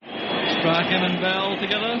Strachan and Bell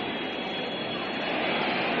together.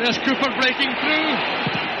 There's Cooper breaking through.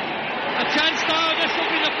 A chance now. This will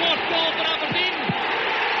be the fourth goal for Aberdeen.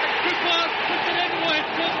 And Cooper puts it in with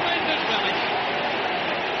just Brendan Relish.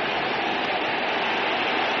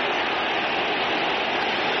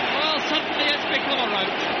 Well, suddenly it's become a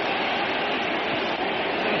rout.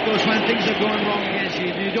 Of course, when things are going wrong against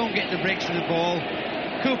you, you don't get the breaks of the ball.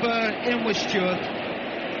 Cooper in with Stewart.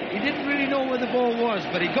 He didn't really know where the ball was,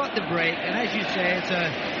 but he got the break. And as you say, it's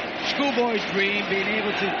a schoolboy's dream, being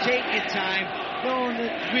able to take your time, knowing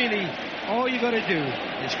that really all you got to do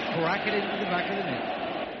is crack it into the back of the net.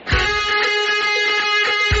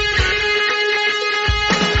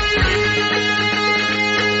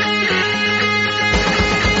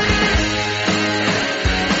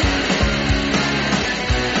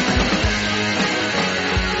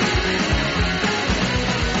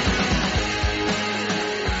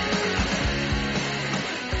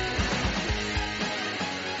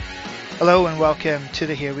 Hello and welcome to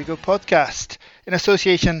the Here We Go podcast in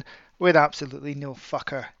association with absolutely no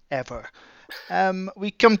fucker ever.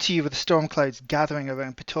 We come to you with the storm clouds gathering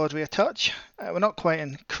around Pittodrie a touch. We're not quite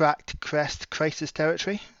in cracked crest crisis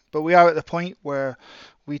territory, but we are at the point where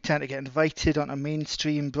we tend to get invited onto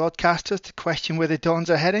mainstream broadcasters to question where the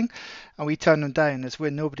Dons are heading, and we turn them down as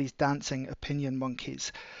we're nobody's dancing opinion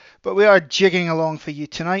monkeys. But we are jigging along for you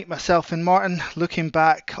tonight, myself and Martin, looking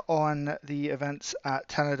back on the events at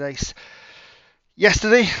Tannadice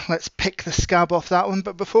yesterday. Let's pick the scab off that one.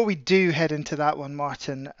 But before we do head into that one,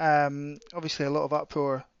 Martin, obviously a lot of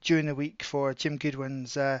uproar during the week for Jim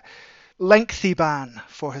Goodwin's lengthy ban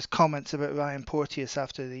for his comments about Ryan Porteous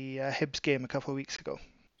after the Hibs game a couple of weeks ago.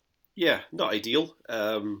 Yeah, not ideal.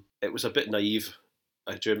 It was a bit naive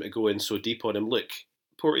of Jim to go in so deep on him. Look,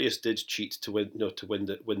 Porteous did cheat to win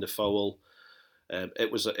the foul.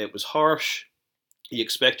 It was harsh. You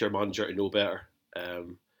expect your manager to know better.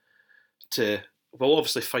 We'll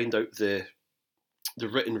obviously find out the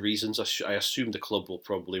written reasons. I assume the club will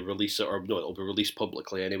probably release it, or no, it'll be released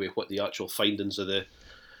publicly anyway. What the actual findings of the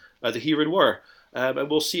hearing were, and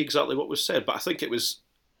we'll see exactly what was said. But I think it was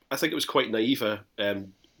quite naive,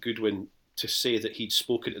 Goodwin, to say that he'd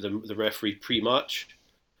spoken to the referee pre-match.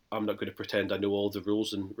 I'm not going to pretend I know all the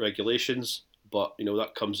rules and regulations, but you know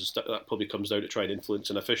that probably comes down to trying to influence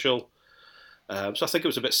an official. So I think it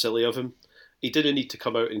was a bit silly of him. He didn't need to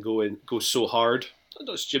come out and go so hard.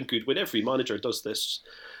 That's Jim Goodwin. Every manager does this.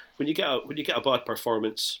 When you get a bad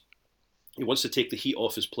performance, he wants to take the heat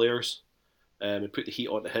off his players and put the heat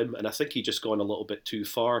onto him. And I think he just gone a little bit too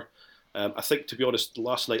far. I think, to be honest,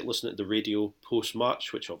 last night listening to the radio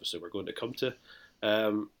post-match, which obviously we're going to come to,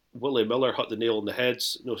 Willie Miller hit the nail on the head,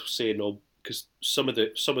 saying, because some of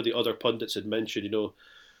the other pundits had mentioned,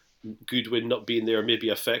 Goodwin not being there maybe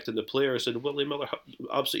affecting the players, and Willie Miller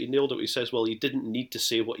absolutely nailed it. He says, well, he didn't need to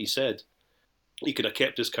say what he said. He could have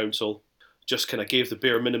kept his counsel, just kind of gave the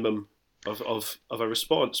bare minimum of a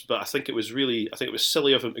response. But I think it was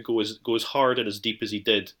silly of him to go as hard and as deep as he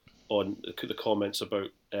did on the comments about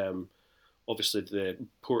obviously the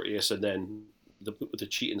Porteous and then the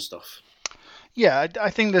cheating stuff. Yeah, I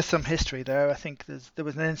think there's some history there. I think there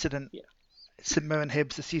was an incident at St Mirren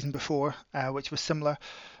Hibs the season before, which was similar.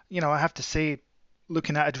 I have to say,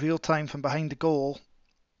 looking at it real time from behind the goal,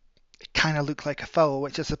 it kind of looked like a foul,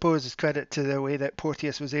 which I suppose is credit to the way that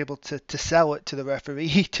Porteous was able to sell it to the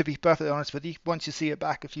referee. To be perfectly honest with you, once you see it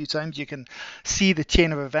back a few times, you can see the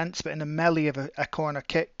chain of events. But in the melee of a corner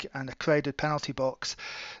kick and a crowded penalty box,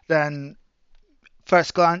 then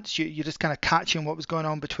first glance, you're just kind of catching what was going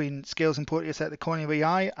on between Scales and Porteous at the corner of the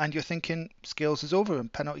eye, and you're thinking Scales is over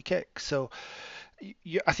and penalty kick. So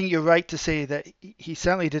I think you're right to say that he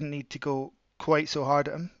certainly didn't need to go quite so hard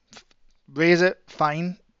at him. Raise it,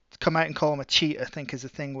 fine. Come out and call him a cheat, I think, is the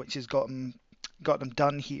thing which has got him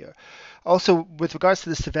done here. Also, with regards to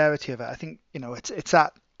the severity of it, I think it's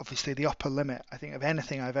at obviously the upper limit, I think, of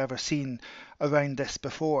anything I've ever seen around this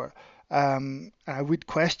before. And I would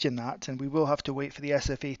question that, and we will have to wait for the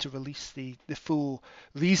SFA to release the full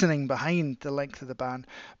reasoning behind the length of the ban.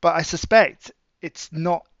 But I suspect it's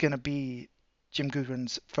not going to be Jim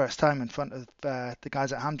Goodwin's first time in front of the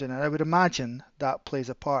guys at Hampden, and I would imagine that plays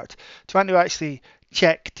a part. Trying to actually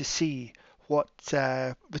check to see what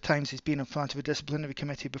the times he's been in front of a disciplinary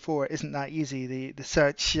committee before isn't that easy. The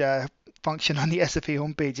search function on the SFA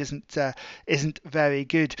homepage isn't very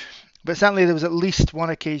good. But certainly there was at least one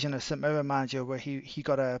occasion as St Mirren manager where he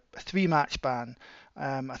got a 3-match ban.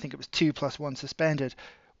 I think it was 2 + 1 suspended,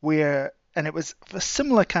 and it was a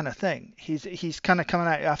similar kind of thing. He's kind of coming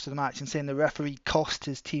out after the match and saying the referee cost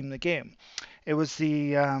his team the game. It was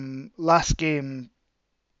the last game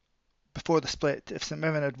before the split, if St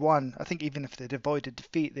Mirren had won, I think even if they'd avoided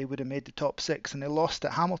defeat, they would have made the top 6, and they lost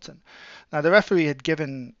at Hamilton. Now, the referee had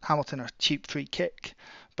given Hamilton a cheap free kick,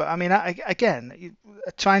 but I mean, again,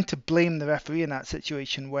 trying to blame the referee in that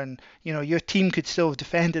situation when, you know, your team could still have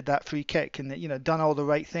defended that free kick and, you know, done all the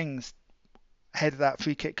right things ahead of that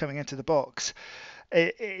free kick coming into the box.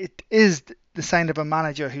 It is the sign of a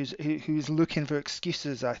manager who's looking for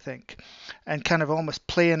excuses, I think, and kind of almost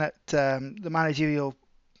playing at the managerial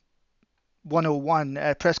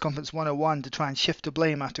 101, press conference 101, to try and shift the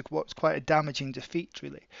blame after what's quite a damaging defeat,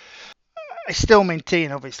 really. I still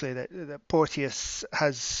maintain, obviously, that Porteous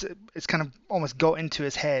it's kind of almost got into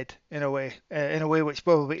his head in a way which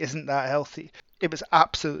probably isn't that healthy. It was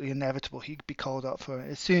absolutely inevitable he'd be called up for it.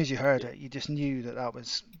 As soon as you heard it, you just knew that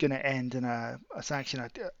was going to end in a sanction.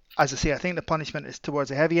 As I say, I think the punishment is towards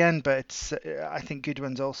the heavy end, but I think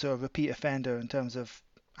Goodwin's also a repeat offender in terms of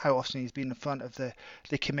how often he's been in front of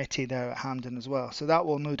the committee there at Hampden as well. So that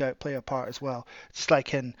will no doubt play a part as well. Just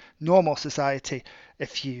like in normal society,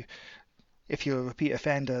 if you're a repeat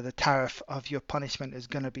offender, the tariff of your punishment is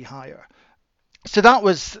going to be higher. So that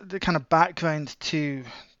was the kind of background to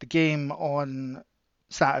the game on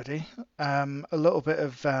Saturday. A little bit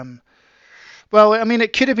of, well, I mean,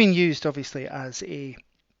 it could have been used obviously as a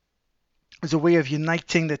way of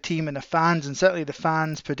uniting the team and the fans, and certainly the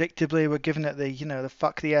fans predictably were giving it the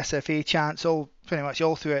fuck the SFA chants pretty much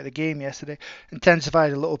all throughout the game yesterday.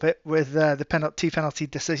 Intensified a little bit with the penalty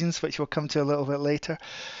decisions, which we'll come to a little bit later.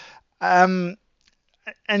 And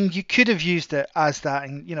you could have used it as that,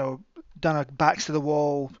 and done a backs to the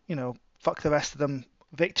wall, fuck the rest of them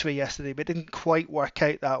victory yesterday, but it didn't quite work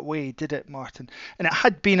out that way, did it, Martin? And it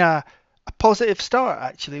had been a positive start,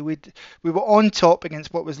 actually. We were on top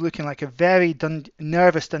against what was looking like a very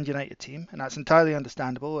nervous Dundee United team, and that's entirely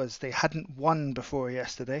understandable, as they hadn't won before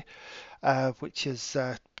yesterday, which is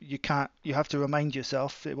you have to remind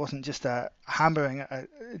yourself it wasn't just a hammering a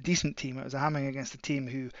decent team, it was a hammering against a team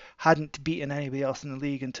who hadn't beaten anybody else in the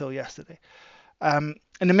league until yesterday.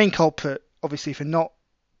 And the main culprit, obviously, for not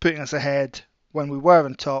putting us ahead when we were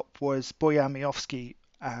on top was Bojan Miovski,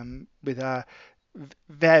 with a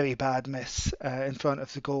very bad miss in front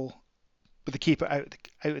of the goal, with the keeper out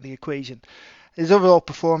of the equation. His overall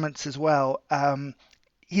performance as well,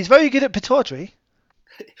 he's very good at Pittodrie.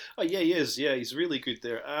 Oh yeah, he is. Yeah, he's really good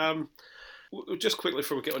there. Just quickly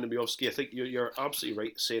before we get on to Miovski, I think you're absolutely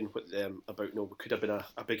right saying about it could have been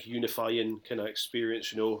a big unifying kind of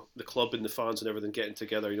experience. The club and the fans and everything getting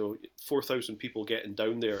together. 4,000 people getting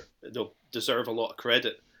down there. Deserve a lot of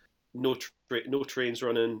credit. No trains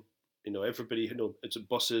running. Everybody. It's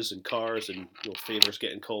buses and cars and favours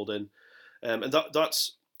getting called in, and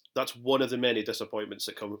that's one of the many disappointments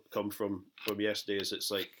that come from yesterday. Is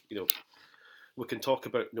it's like we can talk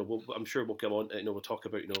about, I'm sure we'll come on to it, we'll talk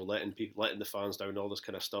about, letting the fans down and all this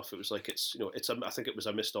kind of stuff. It was like, I think it was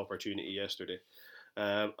a missed opportunity yesterday.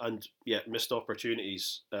 And yeah, missed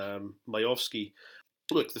opportunities. Miovski,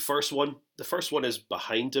 look, the first one is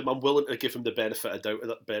behind him. I'm willing to give him the benefit of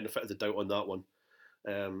the doubt on that one.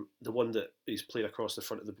 The one that he's played across the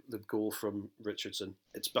front of the goal from Richardson,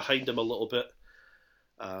 it's behind him a little bit.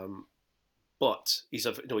 But he's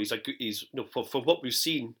from what we've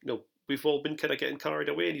seen, we've all been kind of getting carried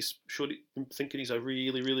away, and he's thinking he's a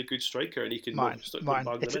really, really good striker, and he can start bang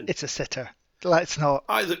them in. It's a sitter. Let's not.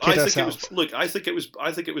 I think ourselves. I think it was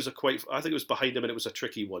behind him, and it was a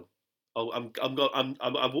tricky one. I'm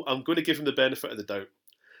going to give him the benefit of the doubt.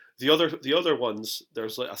 The other ones,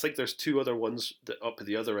 I think there's two other ones that up at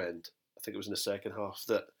the other end. I think it was in the second half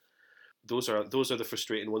that. Those are the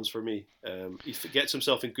frustrating ones for me. He gets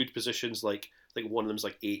himself in good positions. Like I think one of them's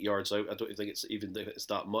like 8 yards out. I don't think it's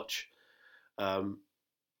that much. And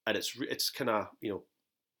it's kind of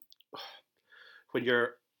when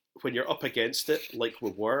you're up against it like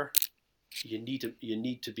we were, you need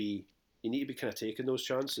to be kind of taking those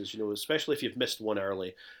chances. Especially if you've missed one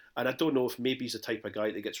early. And I don't know if maybe he's the type of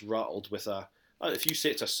guy that gets rattled with if you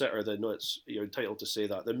say it's a sitter, then you're entitled to say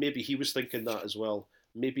that. Then maybe he was thinking that as well.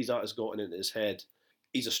 Maybe that has gotten into his head.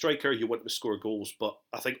 He's a striker, you want him to score goals, but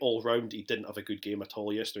I think all round he didn't have a good game at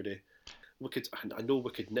all yesterday. I know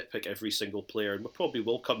we could nitpick every single player, and we probably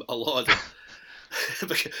will come a lot of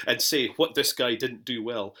them and say what this guy didn't do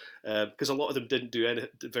well, because a lot of them didn't do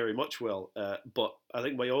very much well. But I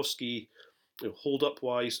think Miovski, hold up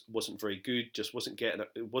wise, wasn't very good. Just wasn't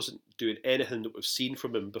doing anything that we've seen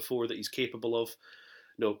from him before that he's capable of.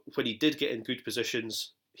 When he did get in good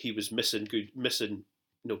positions, he was missing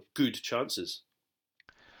good chances.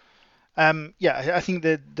 I think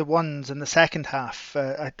the ones in the second half,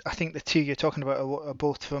 I think the two you're talking about are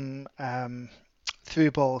both from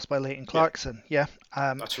through balls by Leighton Clarkson. Yeah.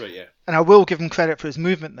 That's right, yeah. And I will give him credit for his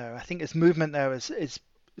movement there. I think his movement there is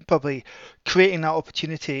probably creating that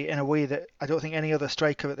opportunity in a way that I don't think any other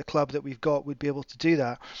striker at the club that we've got would be able to do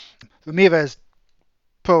that. Ramirez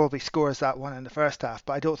probably scores that one in the first half,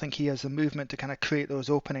 but I don't think he has the movement to kind of create those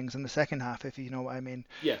openings in the second half, if you know what I mean.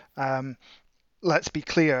 Yeah. Let's be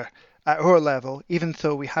clear, at our level, even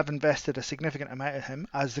though we have invested a significant amount in him,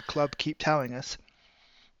 as the club keep telling us,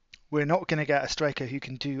 we're not going to get a striker who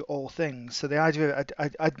can do all things. So the idea,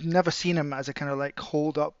 I'd never seen him as a kind of like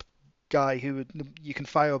hold up guy who you can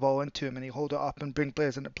fire a ball into him and he'll hold it up and bring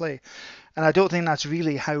players into play. And I don't think that's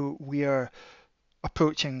really how we are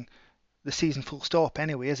approaching the season full stop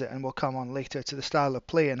anyway, is it? And we'll come on later to the style of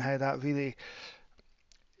play and how that really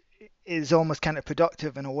is almost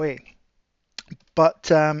counterproductive in a way.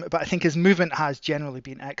 But I think his movement has generally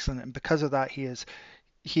been excellent, and because of that, he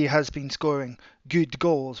has been scoring good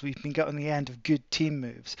goals. We've been getting the end of good team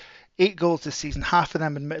moves. 8 goals this season, half of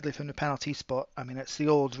them admittedly from the penalty spot. I mean, it's the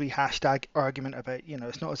old rehashed argument about,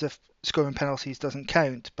 it's not as if scoring penalties doesn't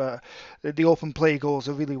count, but the open play goals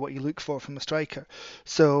are really what you look for from a striker.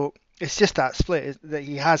 So it's just that split that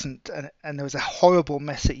he hasn't, and there was a horrible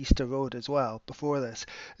miss at Easter Road as well before this.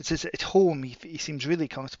 It's just at home he seems really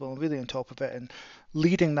comfortable and really on top of it and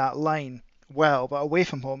leading that line well, but away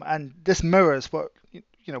from home. And this mirrors what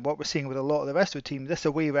we're seeing with a lot of the rest of the team. This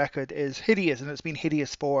away record is hideous, and it's been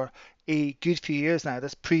hideous for a good few years now.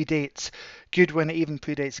 This predates Goodwin, it even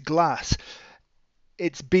predates Glass.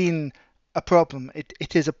 It's been a problem.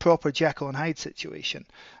 It is a proper Jekyll and Hyde situation.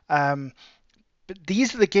 But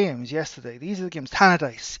these are the games yesterday. These are the games.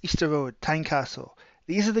 Tannadice, Easter Road, Tynecastle.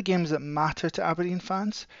 These are the games that matter to Aberdeen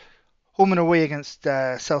fans. Home and away against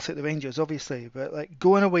Celtic the Rangers, obviously, but like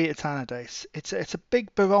going away to Tannadice, it's a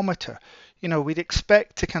big barometer. We'd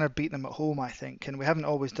expect to kind of beat them at home, I think, and we haven't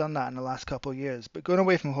always done that in the last couple of years. But going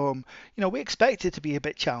away from home, we expect it to be a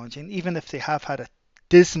bit challenging, even if they have had a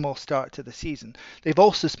dismal start to the season. They've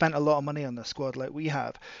also spent a lot of money on their squad like we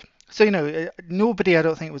have. So, nobody, I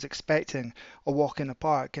don't think, was expecting a walk in the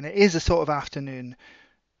park. And it is a sort of afternoon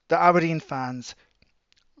that Aberdeen fans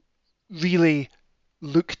really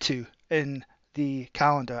look to in the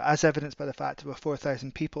calendar, as evidenced by the fact there were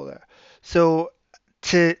 4,000 people there. So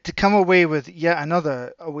to come away with yet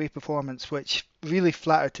another away performance which really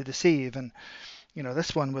flattered to deceive, and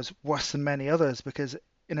this one was worse than many others, because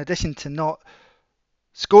in addition to not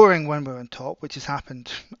scoring when we're on top, which has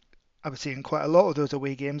happened, I would say, in quite a lot of those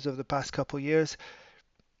away games over the past couple of years,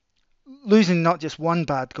 losing not just one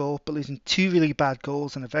bad goal, but losing 2 really bad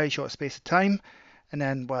goals in a very short space of time, and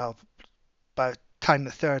then, well, by the time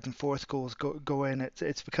the third and fourth goals go in,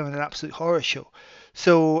 it's becoming an absolute horror show.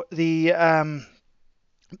 So the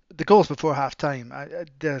goals before half time,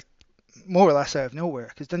 they're more or less out of nowhere,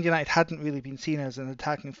 because Dundee United hadn't really been seen as an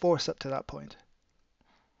attacking force up to that point.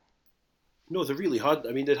 No, they really hadn't.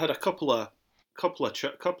 I mean, they'd had a couple of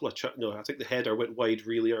no, I think the header went wide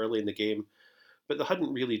really early in the game, but they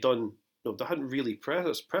hadn't really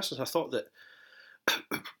pressed. I thought that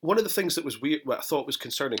one of the things that was weird, what I thought was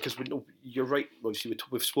concerning, because you're right, obviously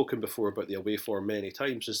we've spoken before about the away form many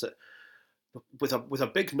times, is that with a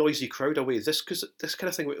big noisy crowd away, this kind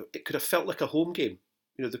of thing, it could have felt like a home game.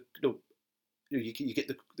 You get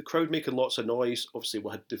the crowd making lots of noise. Obviously,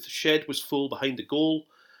 the shed was full behind the goal.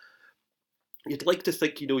 You'd like to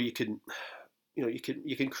think you can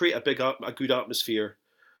create a good atmosphere,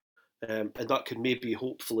 and that can maybe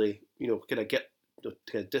hopefully kind of get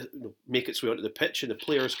make its way onto the pitch, and the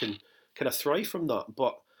players can kind of thrive from that.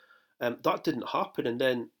 But that didn't happen, and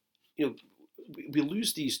then we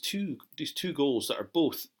lose these two goals that are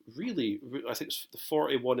both really, I think it's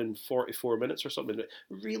 41 and 44 minutes or something.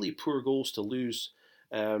 Really poor goals to lose.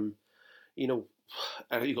 You've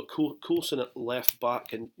got Coulson at left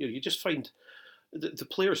back, and you just find the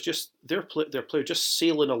players their player just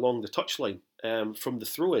sailing along the touchline from the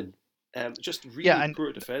throw in. Just really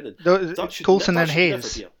poor defending. Coulson and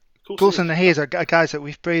Hayes. Coulson and Hayes are guys that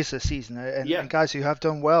we've praised this season, and guys who have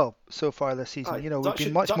done well so far this season. We've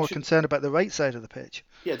been much more concerned about the right side of the pitch.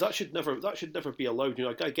 Yeah, that should never be allowed.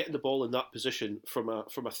 A guy getting the ball in that position from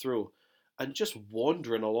a throw, and just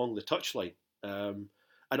wandering along the touchline. And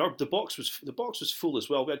the box was full as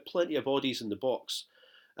well. We had plenty of bodies in the box.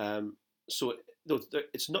 So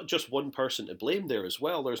it's not just one person to blame there as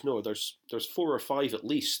well. There's 4 or 5 at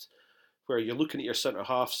least, where you're looking at your centre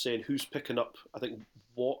half saying who's picking up. I think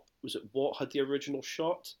Watt had the original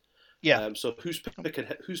shot. Yeah. So who's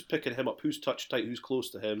picking him up? Who's touch tight? Who's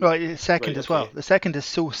close to him? Right, second as well. The second is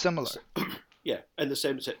so similar. Yeah, and the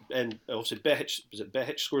same. And obviously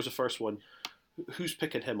Behic scores the first one. Who's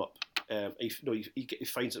picking him up? He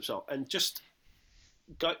finds himself, and just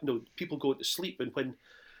people going to sleep, and when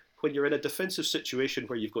you're in a defensive situation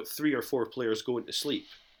where you've got 3 or 4 players going to sleep,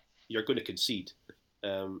 you're going to concede.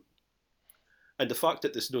 And the fact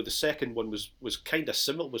that the second one was kind of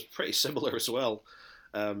similar, was pretty similar as well.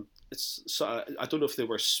 I don't know if they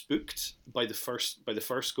were spooked by the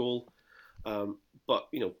first goal, but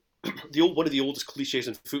one of the oldest cliches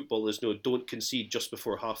in football is don't concede just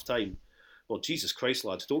before half time. Well, Jesus Christ,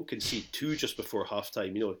 lads, don't concede 2 just before half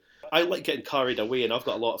time. I like getting carried away, and I've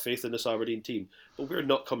got a lot of faith in this Aberdeen team, but we're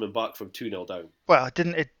not coming back from 2-0 down. Well,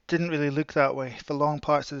 it didn't really look that way for long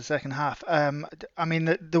parts of the second half. I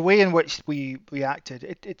mean, the way in which we reacted,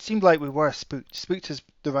 it seemed like we were spooked. Spooked is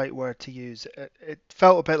the right word to use. It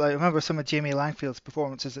felt a bit like, I remember some of Jamie Langfield's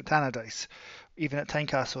performances at Tannadice, even at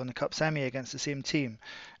Tynecastle in the Cup semi against the same team.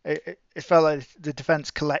 It felt like the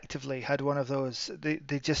defence collectively had one of those.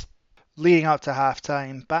 They just, leading up to half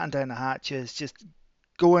time, batten down the hatches, just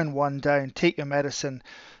go in one down, take your medicine,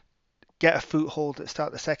 get a foothold at the start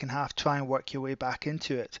of the second half, try and work your way back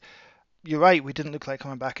into it. You're right, we didn't look like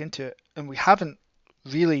coming back into it, and we haven't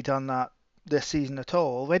really done that this season at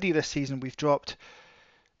all. Already this season we've dropped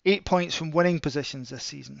 8 points from winning positions this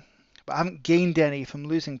season, but haven't gained any from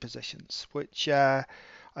losing positions, which I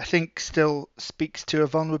think still speaks to a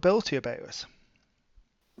vulnerability about us.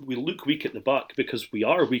 We look weak at the back because we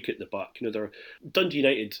are weak at the back. Dundee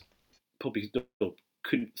United probably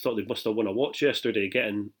thought they must have won a watch yesterday,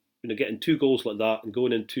 getting 2 goals like that and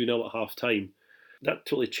going in 2-0 at half time. That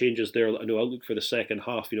totally changes their outlook for the second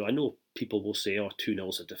half. I know people will say, 2-0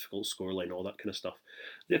 is a difficult scoreline, all that kind of stuff.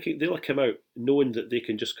 They'll come out knowing that they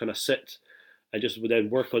can just kind of sit and just then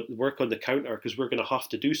work on the counter, because we're going to have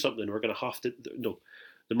to do something. We're going to have to.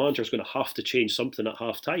 The manager's going to have to change something at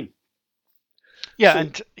half time. Yeah,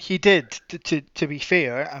 and he did, to be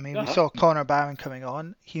fair. I mean, we saw Connor Barron coming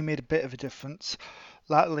on. He made a bit of a difference.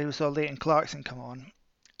 Latterly, we saw Leighton Clarkson come on.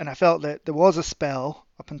 And I felt that there was a spell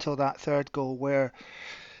up until that third goal where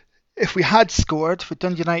if we had scored, with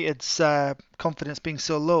Dundee United's confidence being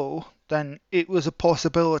so low, then it was a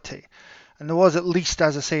possibility. And there was at least,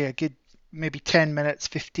 as I say, a good maybe 10 minutes,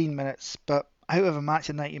 15 minutes. But out of a match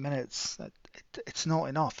of 90 minutes, it's not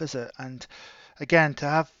enough, is it? And again,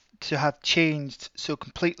 to have changed so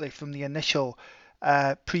completely from the initial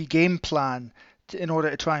pre-game plan in order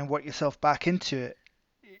to try and work yourself back into it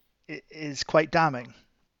is quite damning.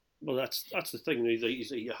 Well, that's the thing.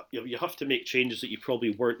 You have to make changes that you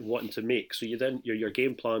probably weren't wanting to make. So your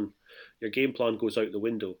game plan goes out the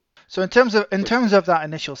window. So in terms of that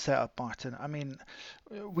initial setup, Martin, I mean,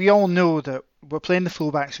 we all know that we're playing the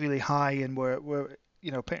fullbacks really high, and we're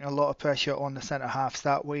putting a lot of pressure on the centre halves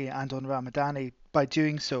that way and on Ramadani by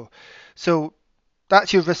doing so. So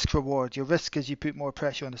that's your risk reward. Your risk is you put more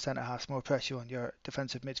pressure on the centre halves, more pressure on your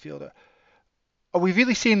defensive midfielder. Are we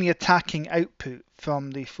really seeing the attacking output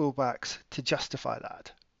from the fullbacks to justify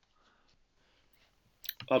that?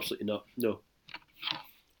 Absolutely not. No.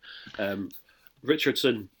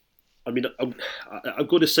 Richardson. I mean, I'm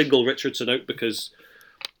going to single Richardson out because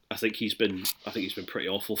I think he's been pretty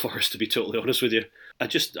awful for us, to be totally honest with you. I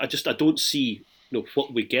don't see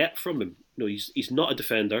what we get from him. He's not a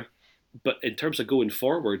defender, but in terms of going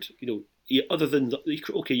forward, other than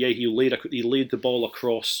he laid the ball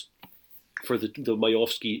across for the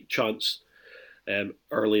Majowski chance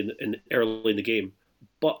early in the game,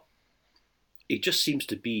 but he just seems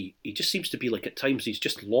to be like at times he's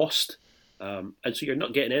just lost, and so you're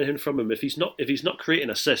not getting anything from him if he's not creating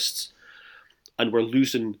assists, and we're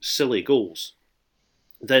losing silly goals.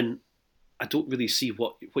 Then I don't really see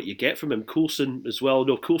what you get from him. Coulson as well.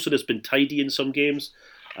 No, Coulson has been tidy in some games.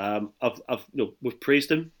 We've praised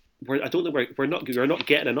him. I don't think we're not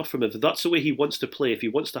getting enough from him. If that's the way he wants to play, if he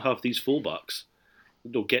wants to have these fullbacks,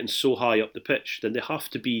 getting so high up the pitch, then they have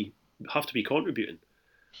to be contributing,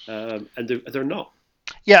 and they're not.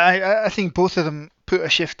 Yeah, I think both of them put a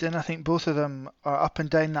shift in. I think both of them are up and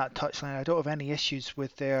down that touchline. I don't have any issues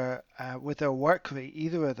with their work rate,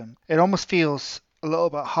 either of them. It almost feels a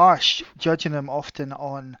little bit harsh judging them often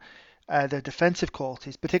on their defensive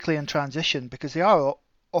qualities, particularly in transition, because they are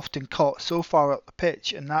often caught so far up the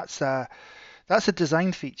pitch, and that's a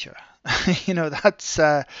design feature. That's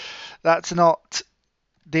not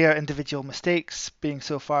their individual mistakes being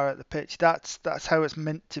so far at the pitch. That's how it's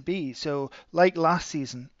meant to be. So like last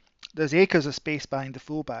season, there's acres of space behind the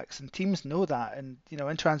fullbacks, and teams know that. And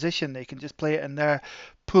in transition, they can just play it in there,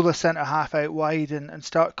 pull a centre half out wide, and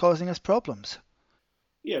start causing us problems.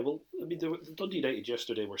 Yeah, well, I mean, the Dundee United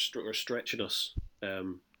yesterday were stretching us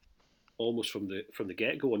almost from the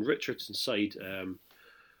get go. On Richardson's side,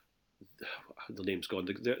 the name's gone.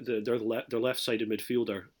 Their left-sided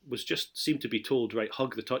midfielder seemed to be told, right,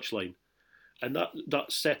 hug the touchline, and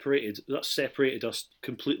that separated us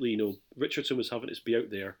completely. Richardson was having to be out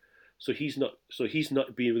there, so he's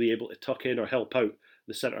not being really able to tuck in or help out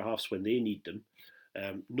the centre halves when they need them.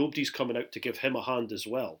 Nobody's coming out to give him a hand as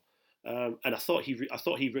well. And I thought he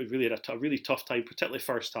really had a really tough time, particularly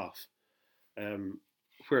first half, and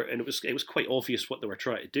it was quite obvious what they were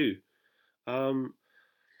trying to do,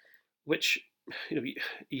 which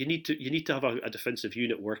you need to have a defensive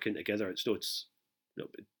unit working together. It's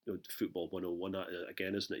football 101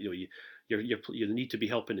 again, isn't it? You need to be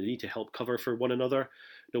helping. You need to help cover for one another.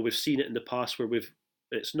 We've seen it in the past where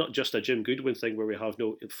it's not just a Jim Goodwin thing where we have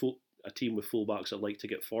a team with fullbacks that like to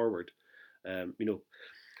get forward.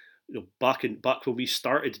 Back when we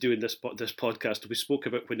started doing this podcast, we spoke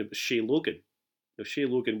about when it was Shay Logan. Shay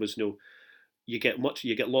Logan was you get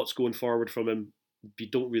lots going forward from him. You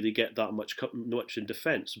don't really get that much in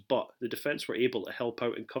defence, but the defence were able to help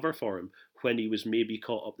out and cover for him when he was maybe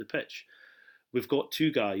caught up the pitch. We've got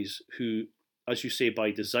two guys who, as you say,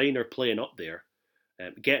 by design are playing up there,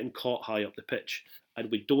 getting caught high up the pitch,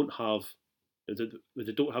 and we don't have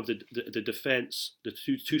the defence, the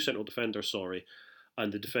two central defenders,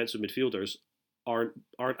 and the defensive midfielders aren't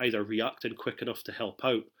either reacting quick enough to help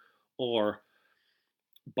out, or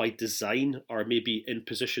by design are maybe in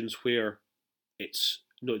positions where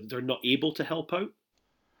they're not able to help out.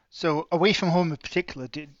 So away from home in particular,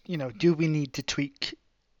 do we need to tweak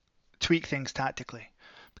things tactically?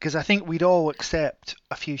 Because I think we'd all accept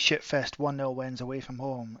a few shitfest 1-0 wins away from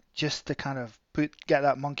home just to kind of get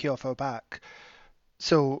that monkey off our back.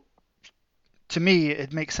 So to me,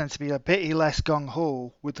 it makes sense to be a bit less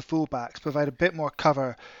gung-ho with the fullbacks, provide a bit more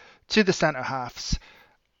cover to the centre halves,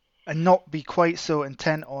 and not be quite so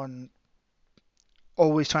intent on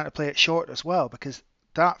always trying to play it short as well, because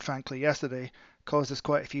that, frankly, yesterday caused us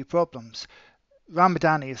quite a few problems.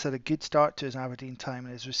 Ramadani has had a good start to his Aberdeen time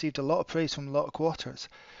and has received a lot of praise from a lot of quarters.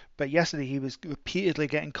 But yesterday he was repeatedly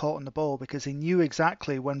getting caught on the ball because he knew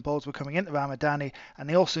exactly when balls were coming into Ramadani, and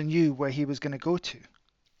he also knew where he was going to go to.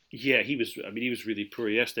 Yeah, he was really poor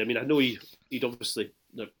yesterday. I know he'd obviously,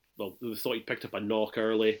 we thought he picked up a knock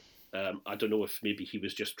early. I don't know if maybe he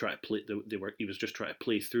was just trying to play. He was just trying to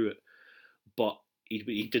play through it, but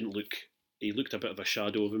he didn't look. He looked a bit of a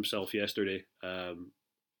shadow of himself yesterday.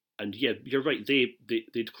 And yeah, you're right.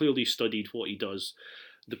 They'd clearly studied what he does.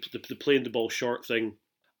 The playing the ball short thing.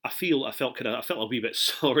 I felt a wee bit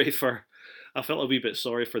sorry for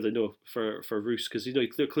Roos, because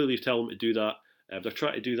they're clearly telling him to do that. They're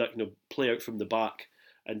trying to do that, play out from the back.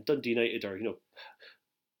 And Dundee United are,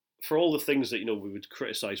 for all the things that we would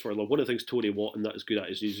criticise for. One of the things Tony Watton that is good at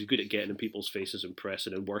is he's good at getting in people's faces and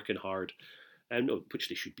pressing and working hard, which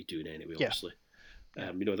they should be doing anyway. Obviously,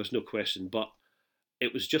 yeah. There's no question, but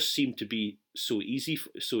it was just seemed to be so easy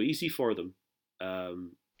for them.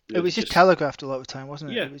 It was just telegraphed a lot of the time,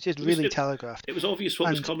 wasn't it? Yeah, it was just really telegraphed. It was obvious what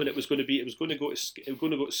was coming. It was going to go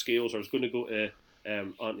to Scales, or it was going to go to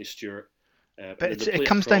Anthony Stewart. But it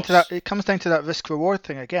comes down to that. It comes down to that risk reward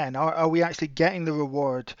thing again. Are we actually getting the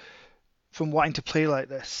reward from wanting to play like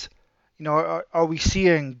this? Are we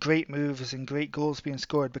seeing great moves and great goals being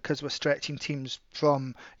scored because we're stretching teams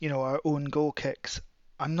from our own goal kicks?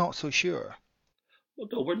 I'm not so sure. Well,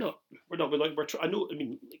 no, we're not. I know.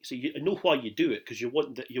 I know why you do it, because you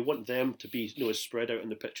want them to be as spread out on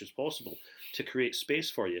the pitch as possible to create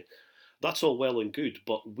space for you. That's all well and good,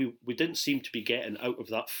 but we didn't seem to be getting out of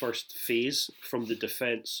that first phase from the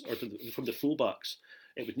defence or from the fullbacks.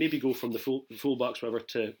 It would maybe go from the fullbacks, whatever,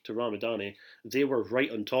 to Ramadani. They were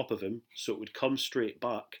right on top of him, so it would come straight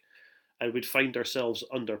back, and we'd find ourselves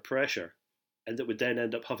under pressure, and that would then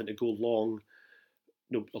end up having to go long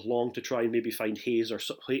to try and maybe find Hayes or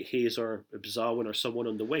Bzawin or someone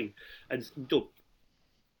on the wing, and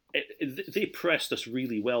they pressed us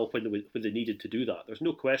really well when they needed to do that. There's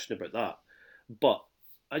no question about that. But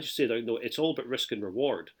I just say that it's all about risk and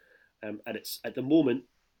reward, and it's at the moment,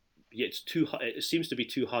 it's too high. It seems to be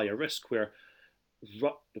too high a risk. Where,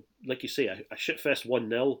 like you say, a shitfest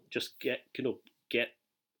 1-0, just get the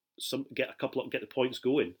points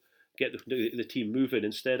going, get the team moving,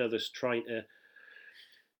 instead of this trying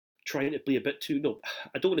to be a bit too.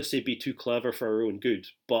 I don't want to say be too clever for our own good,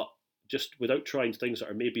 but just without trying things that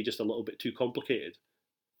are maybe just a little bit too complicated.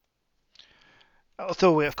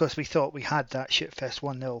 Although, of course, we thought we had that shitfest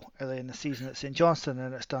 1-0 early in the season at St Johnstone,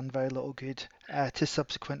 and it's done very little good to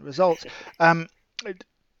subsequent results.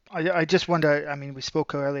 I just wonder, we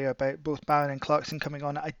spoke earlier about both Barron and Clarkson coming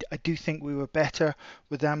on. I do think we were better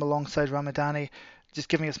with them alongside Ramadani, just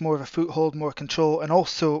giving us more of a foothold, more control, and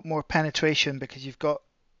also more penetration, because you've got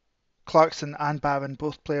Clarkson and Barron,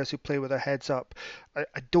 both players who play with their heads up. I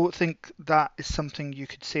don't think that is something you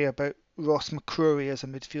could say about Ross McCrorie as a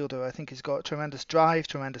midfielder. I think he's got tremendous drive,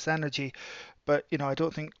 tremendous energy, but I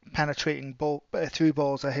don't think penetrating through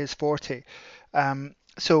balls are his forte.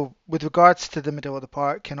 So with regards to the middle of the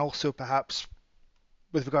park, and also perhaps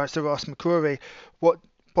with regards to Ross McCrorie, what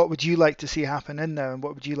would you like to see happen in there, and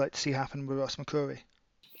what would you like to see happen with Ross McCrorie?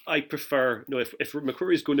 I prefer if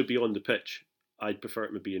McCrorie is going to be on the pitch, I'd prefer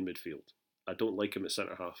him to be in midfield. I don't like him at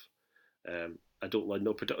centre half. I don't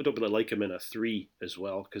really like him in a 3 as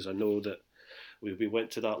well, because I know that we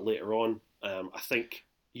went to that later on. I think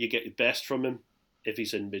you get the best from him if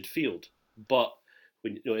he's in midfield. But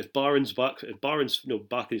if Barron's back, back and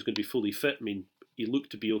he's going to be fully fit. I mean, he looked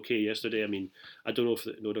to be okay yesterday. I mean, I don't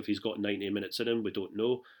know if he's got 90 minutes in him. We don't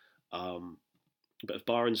know. But if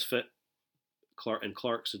Barron's fit,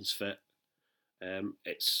 Clarkson's fit,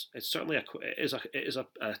 it's certainly a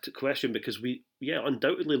question, because we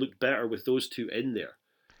undoubtedly looked better with those two in there.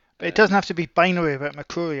 But it doesn't have to be binary about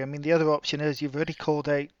McCrorie. I mean, the other option is, you've already called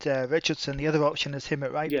out Richardson. The other option is him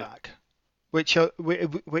at right back, which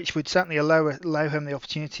would certainly allow him the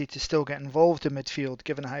opportunity to still get involved in midfield,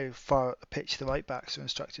 given how far up the pitch the right backs are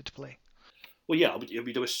instructed to play. Well, yeah,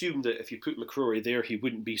 we'd assume that if you put McCrorie there, he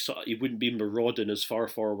wouldn't be marauding as far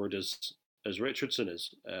forward as Richardson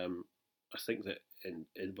is. I think that in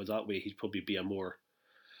with that way, he'd probably be he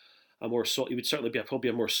would certainly be probably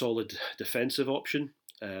a more solid defensive option,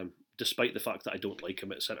 despite the fact that I don't like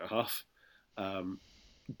him at centre half.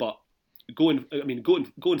 But going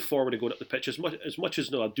forward and going up the pitch, as much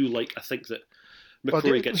as I think that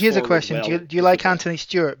McCrorie gets. Here's a question: well, do you like Anthony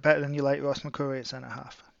Stewart better than you like Ross McCrorie at centre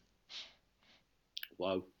half?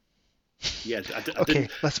 Wow. Yeah,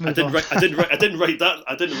 let's move on. I didn't write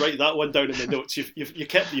that one down in the notes. You've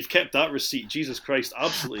kept that receipt. Jesus Christ,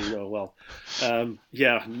 absolutely no. Well,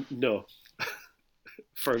 no.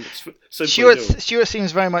 Stewart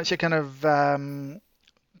seems very much a kind of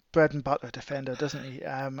bread and butter defender, doesn't he?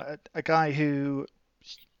 A guy who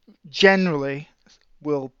generally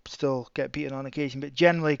will still get beaten on occasion, but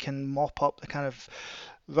generally can mop up the kind of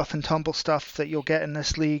rough and tumble stuff that you'll get in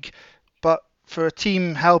this league. But for a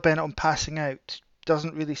team hell-bent on passing out,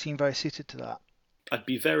 doesn't really seem very suited to that. I'd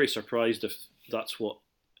be very surprised if that's what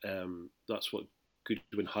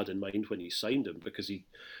Goodwin had in mind when he signed him, because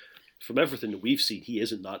from everything that we've seen, he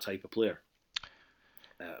isn't that type of player.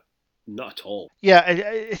 Not at all. Yeah,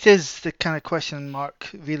 it is the kind of question mark,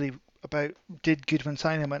 really, about did Goodwin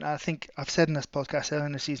sign him? And I think I've said in this podcast earlier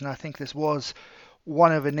in the season, I think this was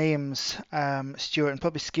one of the names, Stewart and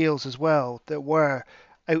probably Scales as well, that were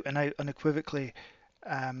out and out unequivocally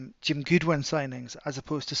Jim Goodwin signings, as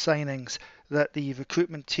opposed to signings that the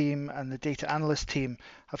recruitment team and the data analyst team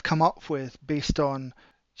have come up with based on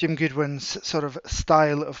Jim Goodwin's sort of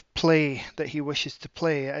style of play that he wishes to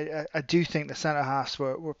play. I do think the centre halves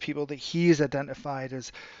were people that he has identified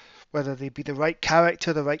as, whether they be the right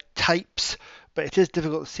character, the right types, but it is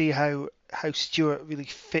difficult to see how Stewart really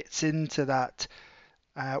fits into that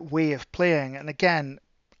way of playing. And again,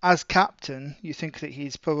 as captain, you think that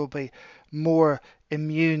he's probably more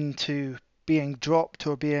immune to being dropped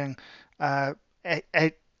or being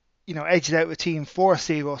edged out of the team for,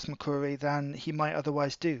 say, Ross McCrorie than he might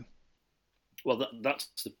otherwise do. Well, that's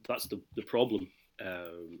the problem.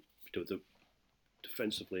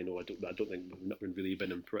 Defensively, no, I don't think we've not really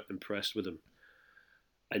been impressed with him.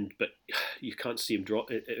 But you can't see him drop.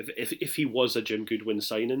 If he was a Jim Goodwin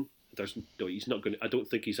signing, he's not going. I don't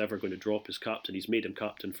think he's ever going to drop his captain. He's made him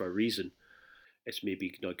captain for a reason. It's maybe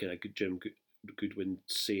kind of Jim Goodwin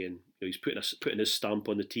saying, he's putting his stamp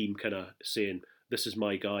on the team, kind of saying, "This is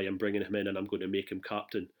my guy. I'm bringing him in, and I'm going to make him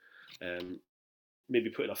captain." Maybe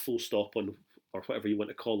putting a full stop on, or whatever you want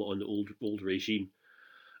to call it, on the old regime.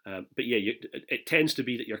 But yeah, it tends to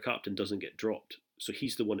be that your captain doesn't get dropped, so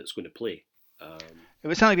he's the one that's going to play. It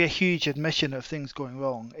would certainly be a huge admission of things going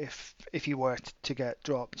wrong if you were to get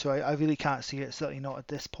dropped. So I really can't see it, certainly not at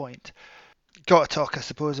this point. Got to talk, I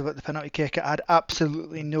suppose, about the penalty kick. It had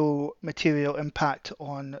absolutely no material impact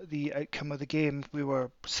on the outcome of the game. We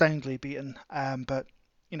were soundly beaten, but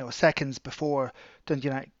seconds before Dundee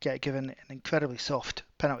United get given an incredibly soft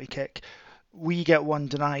penalty kick, we get one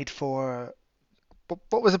denied for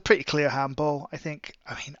what was a pretty clear handball, I think.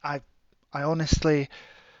 I mean, I honestly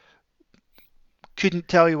couldn't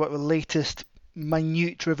tell you what the latest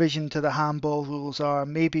minute revision to the handball rules are.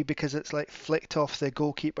 Maybe because it's like flicked off the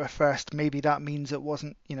goalkeeper first, maybe that means it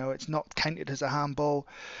wasn't, it's not counted as a handball.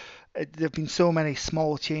 There have been so many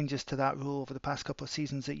small changes to that rule over the past couple of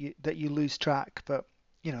seasons that you lose track. But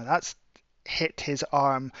that's hit his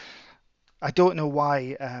arm. I don't know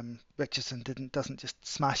why Richardson doesn't just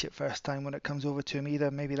smash it first time when it comes over to him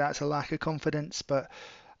either. Maybe that's a lack of confidence, but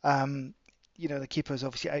the keeper's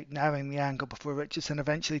obviously out narrowing the angle before Richardson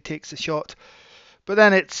eventually takes the shot. But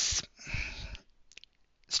then it's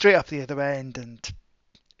straight up the other end, and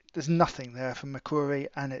there's nothing there from McCrory,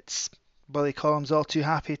 and it's Willie Collins all too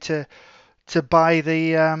happy to buy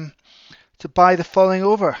the falling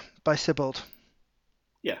over by Sibbald.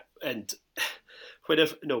 Yeah, and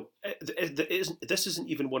whenever this isn't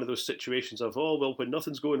even one of those situations of when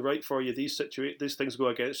nothing's going right for you, these things go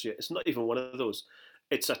against you. It's not even one of those.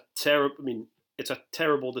 It's a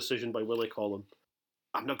terrible decision by Willie Collum.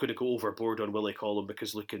 I'm not going to go overboard on Willie Collum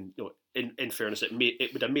because in fairness,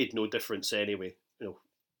 it would have made no difference anyway.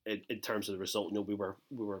 In terms of the result, we were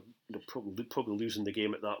probably losing the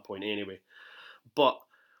game at that point anyway. But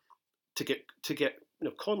to get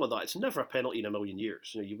calling like that, it's never a penalty in a million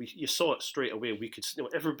years. You saw it straight away. We could,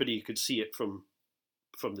 everybody could see it from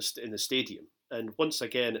in the stadium. And once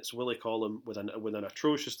again, it's Willie Collum with an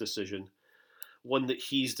atrocious decision, one that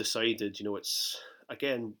he's decided. It's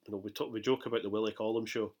again, we joke about the Willie Collum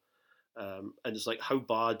show, and it's like how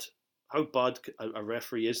bad a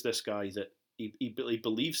referee is this guy that he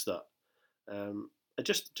believes that,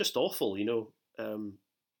 just awful. A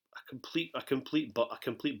complete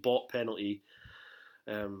bot penalty.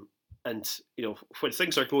 And when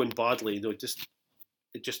things are going badly,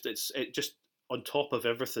 it's on top of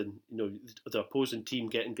everything. The opposing team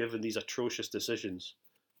getting given these atrocious decisions.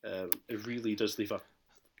 It really does leave a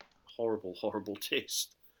horrible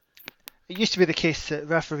taste. It used to be the case that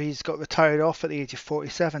referees got retired off at the age of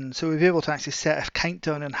 47, so we'd be able to actually set a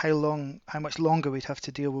countdown on how much longer we'd have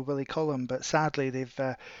to deal with Willie Collum. But sadly, they've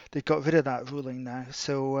got rid of that ruling now,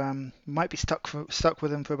 so might be stuck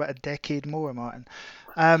with him for about a decade more, Martin.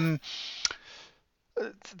 The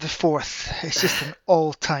fourth, it's just an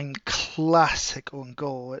all-time classic own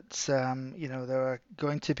goal. It's there are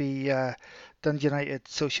going to be Dundee United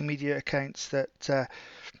social media accounts that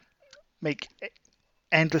make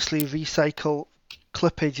endlessly recycle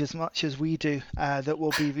clippage as much as we do, that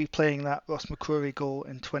will be replaying that Ross McCrory goal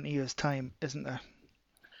in 20 years' time, isn't there?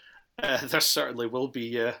 There certainly will be.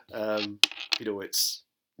 Yeah, it's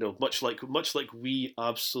much like we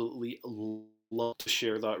absolutely love to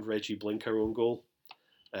share that Reggie Blinker own goal.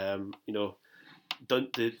 The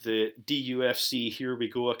DUFC Here We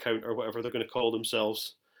Go account or whatever they're going to call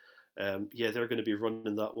themselves. They're going to be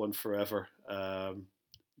running that one forever.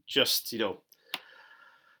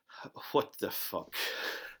 What the fuck?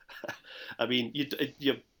 I mean, you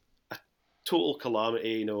a total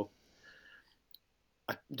calamity. We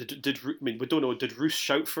don't know. Did Roos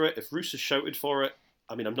shout for it? If Roos has shouted for it,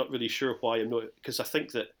 I mean, I'm not really sure why. I'm not, because I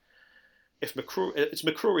think that it's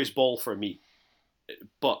McCrory's ball for me.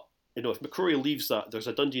 But if McCrory leaves that, there's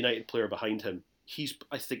a Dundee United player behind him.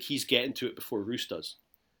 I think he's getting to it before Roos does.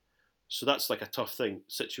 So that's like a tough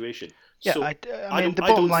situation. Yeah, so I mean, the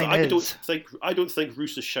bottom line is I don't think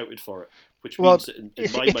Roos has shouted for it, which well, means that in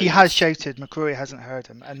my mind, if he has shouted, McCrory hasn't heard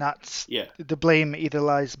him, and that's the blame either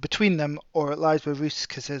lies between them or it lies with Roos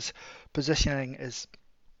because his positioning is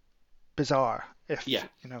bizarre.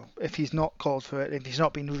 If he's not called for it, if he's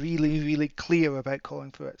not been really, really clear about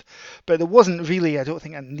calling for it. But there wasn't really, I don't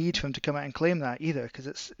think, a need for him to come out and claim that either, because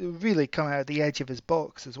it's really coming out of the edge of his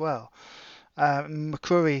box as well.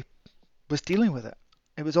 McCrory was dealing with it.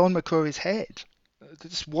 It was on McCrory's head. There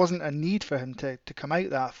just wasn't a need for him to come out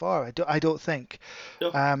that far. I don't think.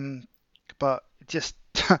 No. But just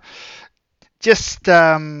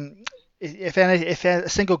if a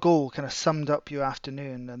single goal kind of summed up your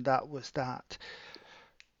afternoon, and that was that.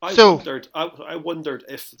 I wondered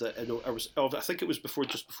if I think it was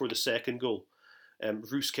just before the second goal.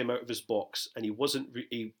 Roos came out of his box and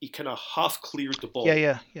he kind of half cleared the ball.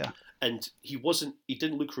 Yeah. And he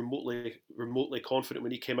didn't look remotely confident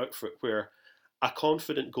when he came out for it, where a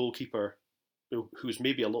confident goalkeeper who's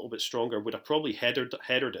maybe a little bit stronger would have probably headed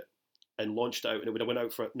it and launched it out, and it would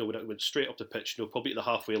have went straight up the pitch, probably at the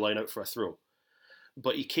halfway line out for a throw.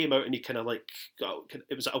 But he came out and he kind of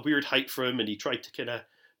it was at a weird height for him, and he tried to kind of,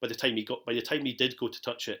 by the time he did go to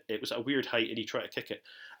touch it, it was at a weird height and he tried to kick it.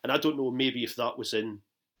 And I don't know, maybe if that was in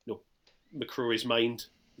McCrory's mind,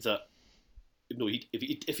 that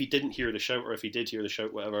if he didn't hear the shout, or if he did hear the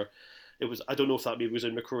shout, whatever, I don't know if that maybe was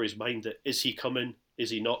in McCrory's mind, that is he coming, is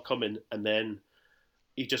he not coming, and then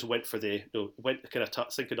he just went for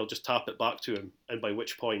thinking I'll just tap it back to him, and by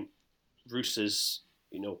which point Roos is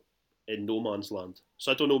in no man's land.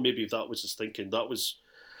 So I don't know, maybe if that was his thinking. That was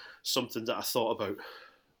something that I thought about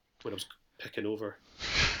when I was picking over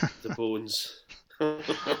the bones.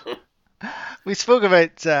 We spoke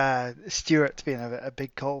about Stewart being a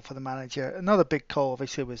big call for the manager. Another big call,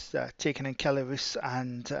 obviously, was taking in Kelly Roos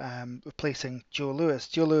and replacing Joe Lewis.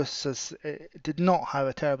 Joe Lewis did not have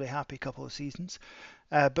a terribly happy couple of seasons,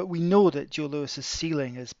 but we know that Joe Lewis's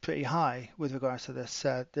ceiling is pretty high with regards to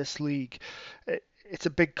this league. It's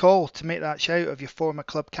a big call to make that shout of your former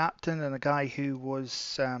club captain and a guy who was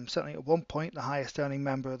certainly at one point the highest earning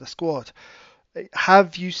member of the squad.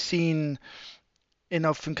 Have you seen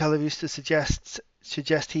enough from Kelly Roos to suggest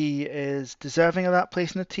he is deserving of that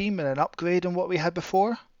place in the team and an upgrade on what we had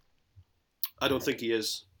before? I don't think he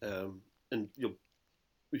is, and you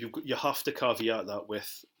have to caveat that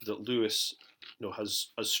with that Lewis, has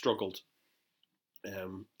struggled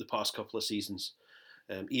the past couple of seasons.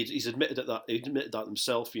 He's admitted that he admitted that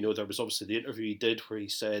himself. There was obviously the interview he did where he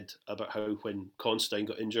said about how when Constein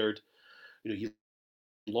got injured, he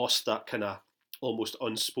lost that kind of almost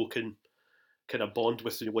unspoken kind of bond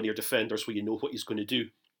with one of your defenders where you know what he's going to do.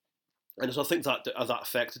 And so I think that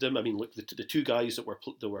affected him. I mean, look, the two guys that were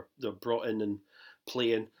brought in and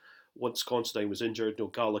playing once Considine was injured,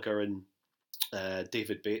 Gallagher and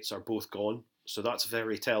David Bates are both gone. So that's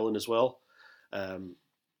very telling as well.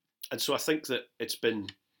 And so I think that it's been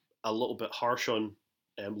a little bit harsh on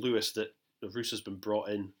Lewis that Roos has been brought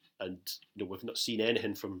in, and we've not seen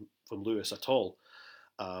anything from Lewis at all.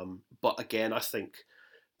 But again, I think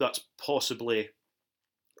that's possibly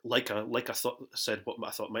like I said what I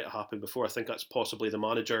thought might have happened before. I think that's possibly the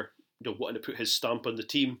manager wanting to put his stamp on the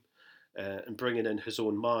team and bringing in his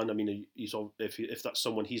own man. I mean, if that's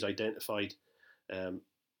someone he's identified,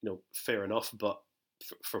 fair enough. But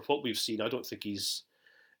for what we've seen, I don't think he's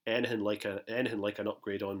anything like an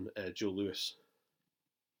upgrade on Joe Lewis.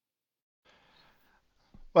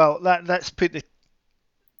 Well, let's put the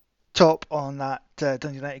top on that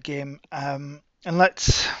Dundee United game, and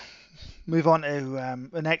let's move on to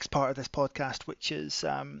the next part of this podcast, which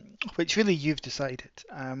really you've decided.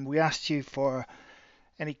 We asked you for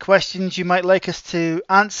any questions you might like us to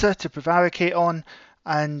answer, to prevaricate on,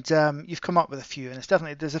 and you've come up with a few, and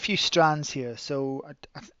there's a few strands here. So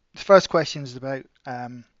the first question is about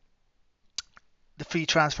the free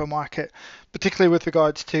transfer market, particularly with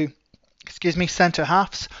regards to, centre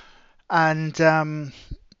halves, and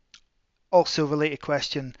also related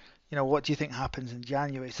question, what do you think happens in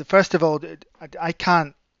January? So first of all, I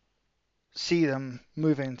can't see them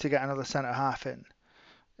moving to get another centre half in.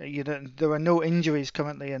 There are no injuries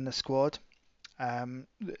currently in the squad.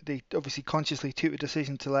 They obviously consciously took the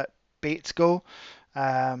decision to let Bates go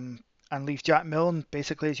and leave Jack Milne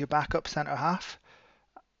basically as your backup centre half.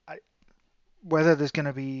 Whether there's going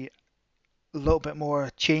to be a little bit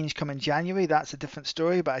more change come in January, that's a different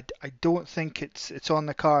story. But I don't think it's on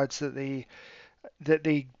the cards that they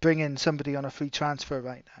bring in somebody on a free transfer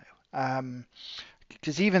right now.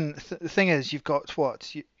 Because even the thing is, you've got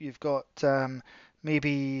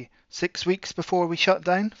maybe 6 weeks before we shut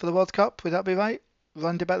down for the World Cup. Would that be right?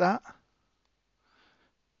 Round about that?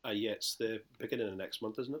 Yeah, it's the beginning of next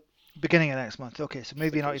month, isn't it? Beginning of next month. Okay, so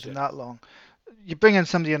maybe not even that long. You bring in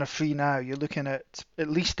somebody on a free now, you're looking at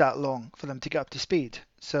least that long for them to get up to speed.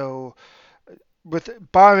 So, with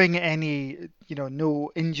barring any,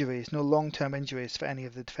 no injuries, no long-term injuries for any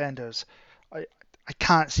of the defenders, I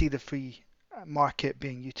can't see the free market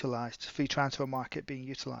being utilised, free transfer market being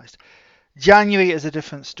utilised. January is a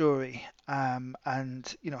different story,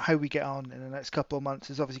 and how we get on in the next couple of months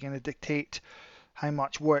is obviously going to dictate how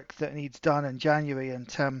much work that needs done in January,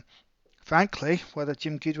 and frankly, whether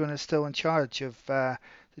Jim Goodwin is still in charge of the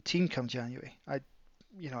team come January. I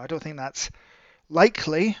don't think that's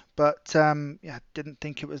likely, but I didn't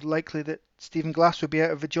think it was likely that Stephen Glass would be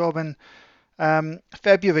out of a job in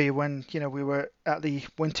February when we were at the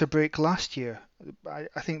winter break last year. I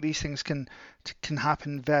think these things can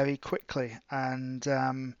happen very quickly, and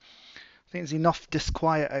I think there's enough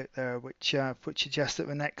disquiet out there which suggests that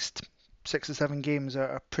the next 6 or 7 games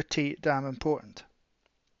are pretty damn important.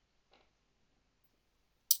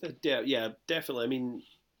 Yeah, definitely. I mean,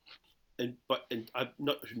 I've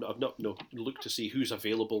not looked to see who's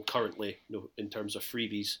available currently, in terms of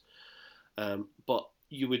freebies. But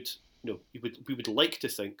we would like to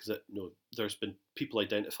think that there's been people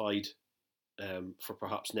identified for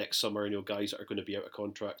perhaps next summer. Guys that are going to be out of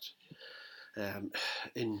contract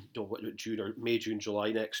in June or May, June,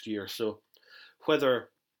 July next year. So whether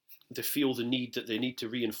they feel the need that they need to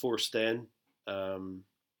reinforce then.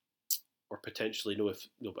 Or potentially,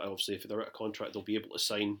 obviously, if they're out of contract, they'll be able to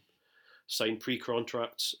sign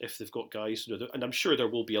pre-contracts if they've got guys. And I'm sure there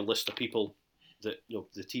will be a list of people that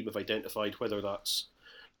the team have identified, whether that's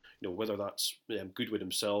Goodwin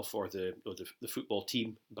himself or the football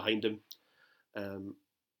team behind him.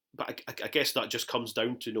 but I guess that just comes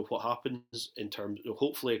down to what happens in terms.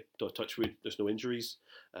 Hopefully, touch wood, there's no injuries.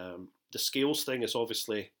 The Scales thing is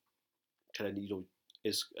obviously kind of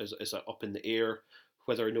is up in the air.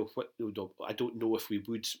 Whether I don't know if we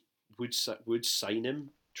would sign him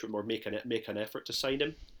or make an effort to sign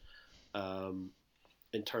him.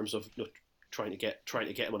 In terms of trying to get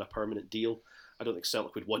him on a permanent deal. I don't think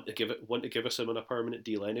Celtic would want to give us him on a permanent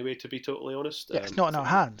deal anyway. To be totally honest, yeah, it's not in our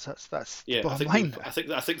hands. That's yeah. bottom line. I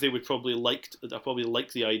think they would probably like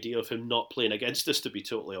the idea of him not playing against us. To be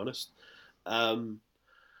totally honest,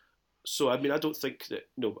 so I mean, I don't think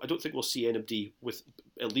we'll see anybody with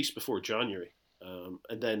at least before January,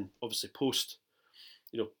 and then obviously post,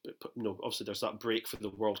 obviously there's that break for the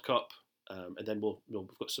World Cup, and then we've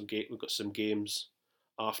got some games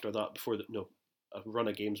after that before a run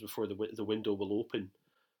of games before the window will open,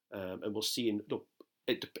 and we'll see.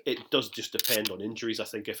 It does just depend on injuries. I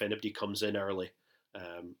think if anybody comes in early,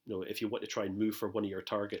 if you want to try and move for one of your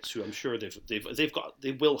targets, who I'm sure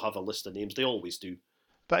they will have a list of names. They always do.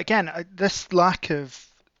 But again, this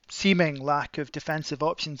seeming lack of defensive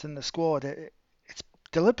options in the squad, it's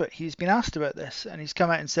deliberate. He's been asked about this, and he's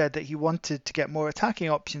come out and said that he wanted to get more attacking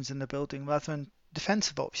options in the building rather than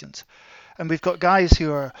defensive options. And we've got guys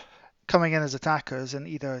who are coming in as attackers and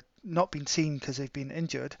either not been seen because they've been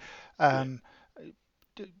injured. Do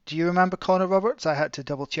you remember Connor Roberts? I had to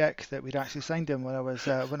double check that we'd actually signed him when I was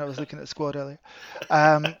looking at the squad earlier.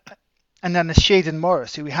 And then there's Shaden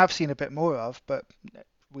Morris, who we have seen a bit more of, but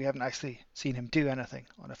we haven't actually seen him do anything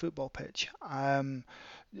on a football pitch.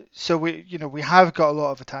 So we have got a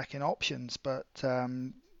lot of attacking options, but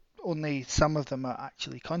only some of them are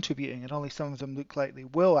actually contributing, and only some of them look like they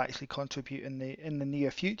will actually contribute in the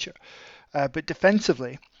near future. But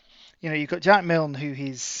defensively, you've got Jack Milne, who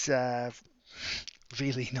he's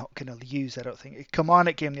really not going to use. I don't think.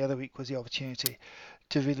 Kilmarnock game the other week was the opportunity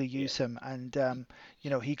to really use him, and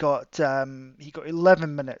he got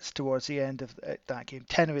 11 minutes towards the end of that game,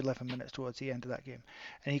 10 or 11 minutes towards the end of that game,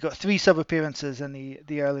 and he got 3 sub appearances in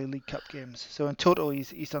the early League Cup games. So in total,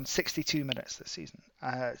 he's done 62 minutes this season.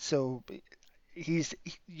 So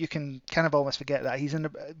you can kind of almost forget that he's in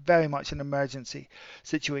very much an emergency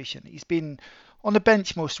situation. He's been on the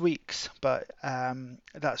bench most weeks, but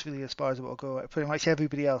that's really as far as it will go. Pretty much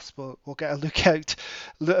everybody else will get a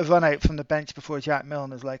run out from the bench before Jack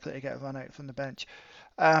Milne is likely to get a run out from the bench.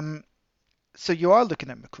 So you are looking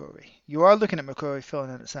at McCrory. You are looking at McCrory filling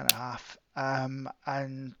in at centre half.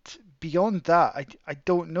 And beyond that, I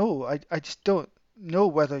don't know. I just don't know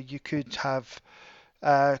whether you could have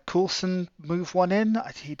Coulson move one in.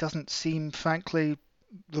 He doesn't seem, frankly,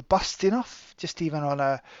 robust enough, just even on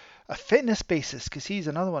a fitness basis, because he's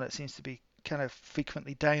another one that seems to be kind of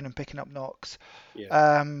frequently down and picking up knocks.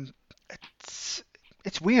 Yeah.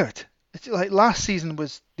 It's weird. It's like last season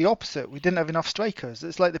was the opposite. We didn't have enough strikers.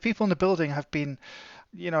 It's like the people in the building have been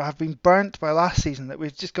burnt by last season, that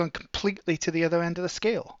we've just gone completely to the other end of the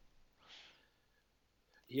scale.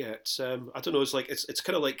 Yeah, it's I don't know. It's like it's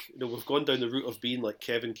kind of like we've gone down the route of being like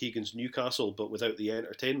Kevin Keegan's Newcastle, but without the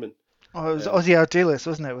entertainment. Oh, it was Ozzy Ardiles,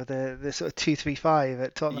 wasn't it, with the sort of 2-3-5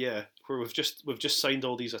 at Tottenham? Yeah, where we've just signed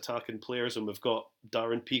all these attacking players, and we've got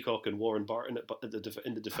Darren Peacock and Warren Barton in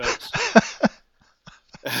the defence.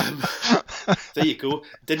 There you go.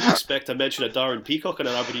 Didn't expect a mention of Darren Peacock in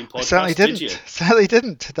an Aberdeen podcast, Certainly didn't. Did you? Certainly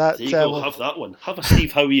didn't. That, there you go. Have that one. Have a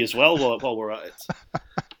Steve Howie as well while we're at it.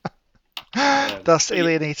 Thus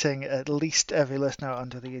alienating at least every listener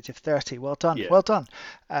under the age of 30. Well done. Yeah. Well done.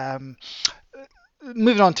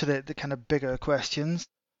 Moving on to the kind of bigger questions.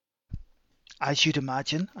 As you'd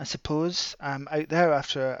imagine, I suppose, out there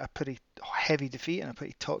after a pretty heavy defeat and a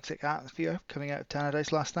pretty toxic atmosphere coming out of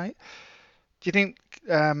Tannadice last night, do you think,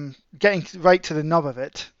 getting right to the nub of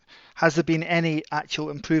it, has there been any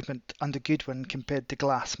actual improvement under Goodwin compared to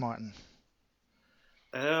Glass, Martin?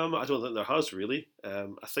 I don't think there has really.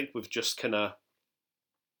 I think we've just kind of,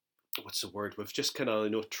 what's the word? We've just kind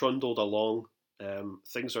of trundled along.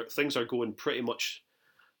 Things are going pretty much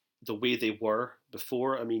the way they were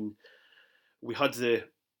before. I mean, we had the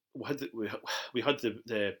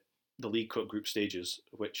League Cup group stages,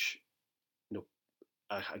 which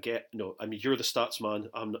I get. I mean, you're the stats man.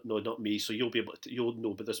 I'm not me. So you'll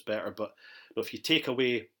know about this better. But if you take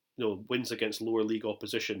away wins against lower league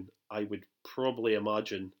opposition, I would probably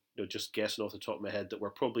imagine, just guessing off the top of my head, that we're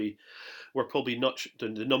probably not. The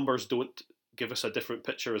numbers don't give us a different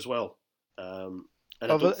picture as well. And I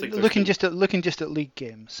don't think looking just at league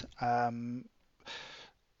games, and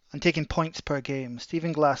taking points per game,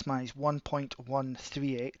 Stephen Glass managed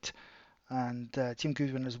 1.138, and Jim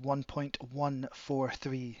Goodwin is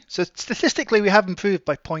 1.143. So statistically, we have improved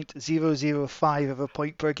by 0.005 of a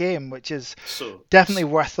point per game, which is definitely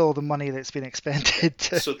worth all the money that's been expended.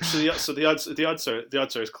 The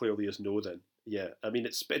answer is clearly is no. Then yeah, I mean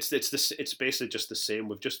it's basically just the same.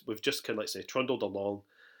 We've just kind of like say trundled along.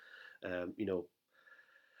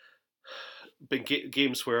 Been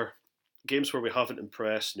games where we haven't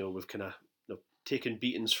impressed. We've kind of taken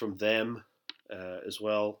beatings from them as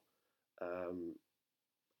well.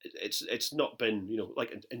 It's not been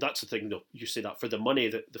and that's the thing. You say that for the money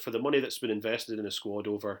that's been invested in the squad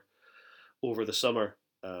over the summer,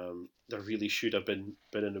 there really should have been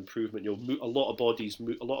an improvement. A lot of bodies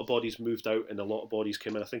moved out, and a lot of bodies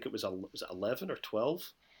came in. I think it was 11 or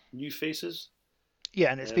 12 new faces.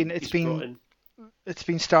 Yeah, and it's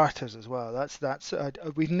been starters as well. That's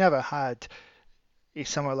we've never had a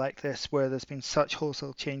summer like this where there's been such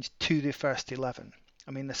wholesale change to the first 11.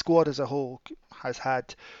 I mean, the squad as a whole has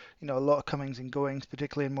had, a lot of comings and goings,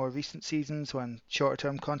 particularly in more recent seasons when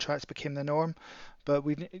shorter-term contracts became the norm. But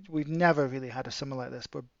we've never really had a summer like this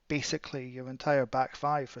where basically your entire back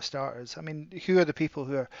five for starters. I mean, who are the people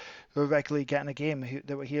who are regularly getting a game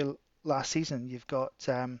that were here last season? You've got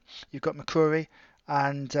McCrory.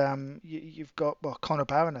 And you've got Connor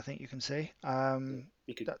Barron, I think you can say.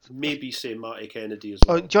 You could maybe say Matty Kennedy as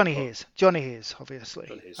well. Oh, Johnny Hayes, obviously.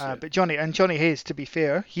 Johnny Hayes, yeah. But Johnny Hayes, to be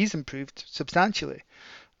fair, he's improved substantially.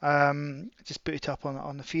 Just put it up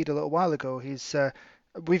on the feed a little while ago.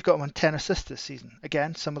 We've got him on 10 assists this season.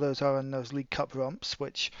 Again, some of those are in those League Cup romps,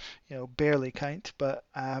 which barely count, but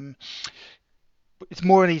it's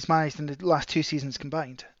more than he's managed in the last two seasons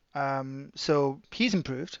combined. So he's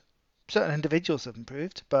improved. Certain individuals have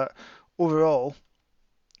improved, but overall,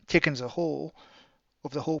 taken as a whole,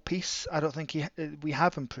 of the whole piece, I don't think we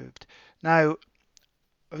have improved. Now,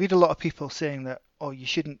 I read a lot of people saying that, you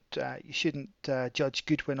shouldn't judge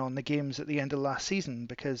Goodwin on the games at the end of last season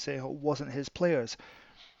because it wasn't his players.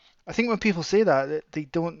 I think when people say that, they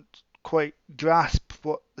don't quite grasp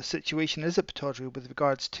what the situation is at Pittodrie with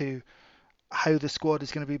regards to how the squad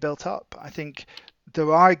is going to be built up. I think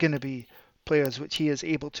there are going to be players which he is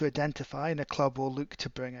able to identify and a club will look to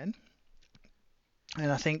bring in.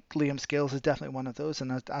 And I think Liam Scales is definitely one of those.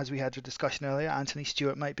 And as we had a discussion earlier, Anthony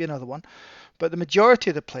Stewart might be another one. But the majority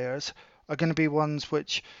of the players are going to be ones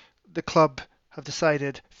which the club have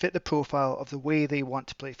decided fit the profile of the way they want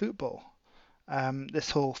to play football. This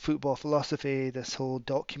whole football philosophy, this whole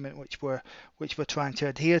document which we're trying to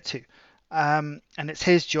adhere to. And it's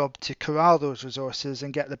his job to corral those resources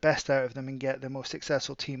and get the best out of them and get the most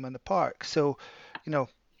successful team on the park. So,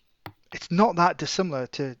 it's not that dissimilar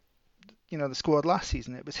to, the squad last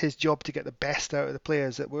season. It was his job to get the best out of the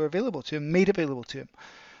players that were available to him, made available to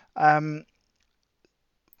him.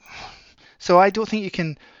 So I don't think you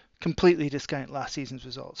can completely discount last season's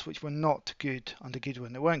results, which were not good under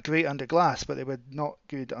Goodwin. They weren't great under Glass, but they were not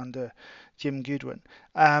good under Jim Goodwin.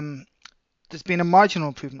 There's been a marginal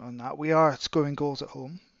improvement on that. We are scoring goals at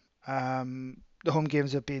home. The home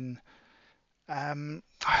games have been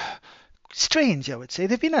strange, I would say.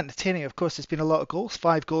 They've been entertaining. Of course, there's been a lot of goals,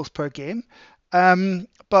 5 goals per game.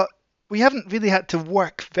 But we haven't really had to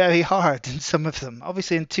work very hard in some of them.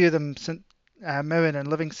 Obviously, in 2 of them, St Mirren and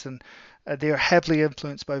Livingston, they are heavily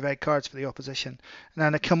influenced by red cards for the opposition. And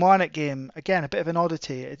then the Kilmarnock game, again, a bit of an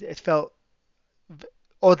oddity. It felt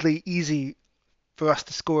oddly easy for us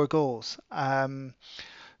to score goals.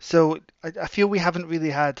 So I feel we haven't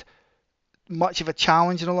really had much of a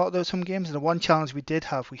challenge in a lot of those home games. And the one challenge we did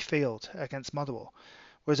have, we failed against Motherwell.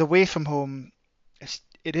 Whereas away from home,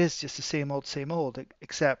 it is just the same old,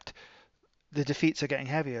 except the defeats are getting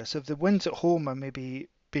heavier. So if the wins at home are maybe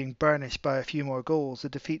being burnished by a few more goals, the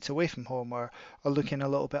defeats away from home are looking a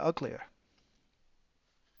little bit uglier.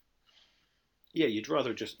 Yeah, you'd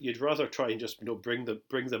rather try and just bring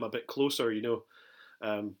them a bit closer,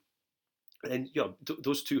 and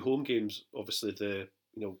those 2 home games, obviously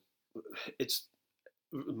it's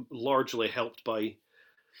largely helped by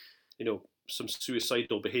some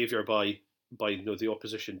suicidal behaviour by the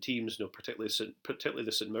opposition teams, particularly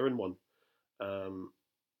the St Mirren one.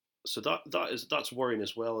 So that's worrying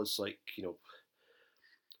as well. It's like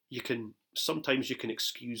sometimes you can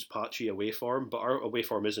excuse patchy away form, but our away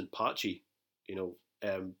form isn't patchy.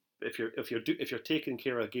 If you're taking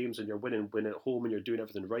care of games and you're winning at home and you're doing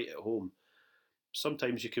everything right at home,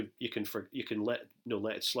 sometimes you can let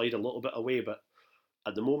it slide a little bit away. But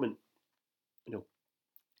at the moment,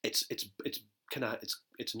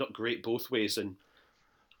 it's not great both ways, and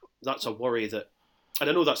that's a worry that. And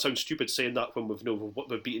I know that sounds stupid saying that when we've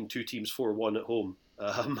beaten 2 teams 4-1 at home,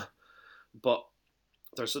 but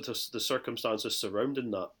there's the circumstances surrounding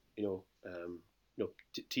that.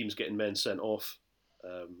 teams getting men sent off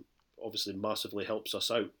obviously massively helps us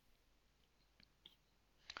out.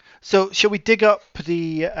 So, shall we dig up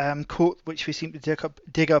the quote which we seem to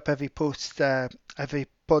dig up every every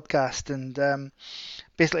podcast, and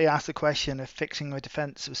basically ask the question: if fixing our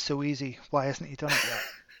defence was so easy, why hasn't he done it yet?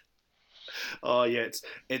 Oh yeah,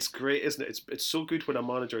 it's great, isn't it? It's so good when a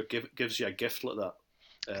manager gives you a gift like that.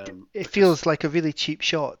 It feels like a really cheap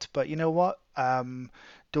shot, but you know what?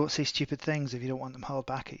 Don't say stupid things if you don't want them hurled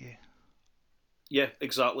back at you. Yeah,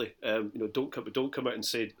 exactly. Don't come out and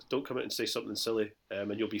say something silly,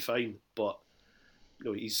 and you'll be fine. But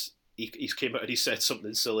he's came out and he said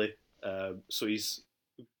something silly, so he's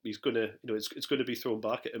gonna it's going to be thrown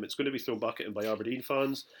back at him. It's going to be thrown back at him by Aberdeen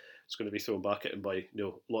fans. It's going to be thrown back at him by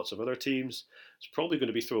lots of other teams. It's probably going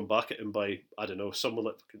to be thrown back at him by, I don't know, someone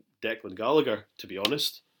like Declan Gallagher, to be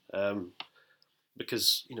honest,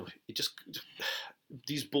 because it just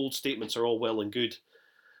these bold statements are all well and good,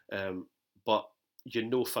 but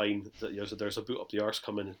fine that there's a boot up the arse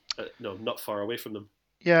coming, not far away from them.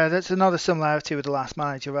 Yeah, that's another similarity with the last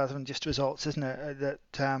manager rather than just results, isn't it? That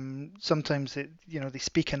sometimes they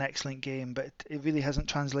speak an excellent game, but it really hasn't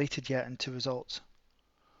translated yet into results.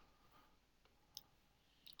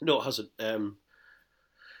 No, it hasn't.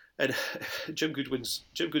 And Jim Goodwin's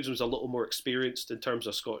a little more experienced in terms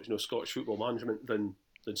of Scottish football management than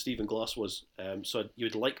Stephen Glass was. So you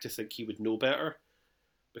would like to think he would know better,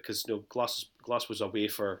 because Glass was away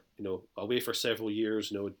for several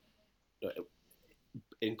years,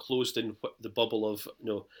 enclosed in the bubble of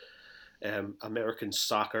American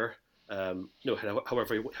soccer.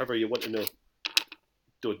 However you want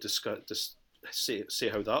to discuss say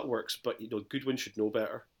how that works, but Goodwin should know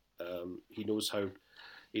better. He knows how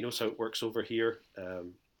it works over here. The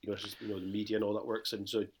media and all that works, and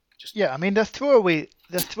so just I mean they're throwaway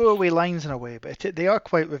lines in a way, but they are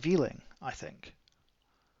quite revealing, I think.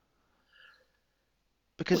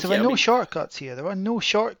 Because there are no shortcuts here. There are no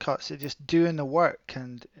shortcuts to just doing the work,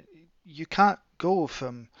 and you can't go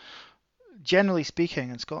from, generally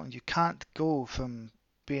speaking, in Scotland, you can't go from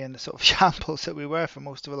being the sort of shambles that we were for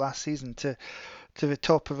most of the last season to the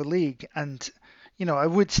top of the league. And I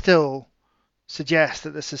would still suggest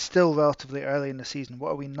that this is still relatively early in the season.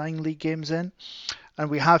 What are we, 9 league games in?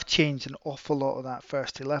 And we have changed an awful lot of that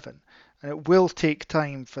first 11. And it will take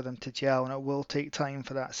time for them to gel, and it will take time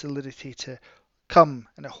for that solidity to come,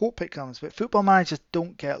 and I hope it comes. But football managers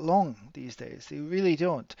don't get long these days. They really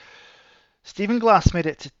don't. Stephen Glass made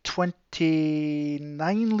it to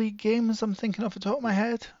 29 league games, I'm thinking off the top of my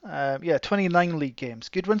head. 29 league games.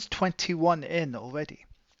 Goodwin's 21 in already.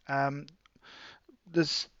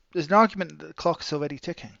 There's an argument that the clock is already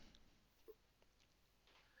ticking.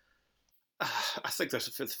 I think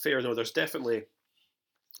that's fair. No, there's definitely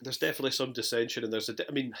some dissension, and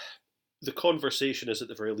the conversation is at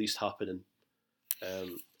the very least happening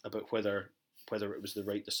about whether it was the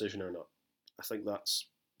right decision or not. I think that's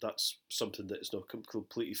something that is not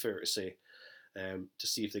completely fair to say. To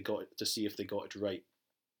see if they got it right,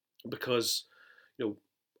 because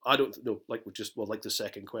I don't know. Like the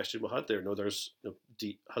second question we had there. No, has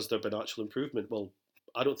there been actual improvement? Well,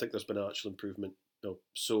 I don't think there's been actual improvement. No,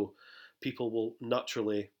 so people will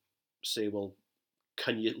naturally say, well,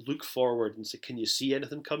 can you look forward and say, can you see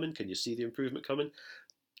anything coming? Can you see the improvement coming?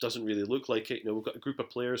 Doesn't really look like it. We've got a group of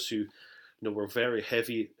players who, were very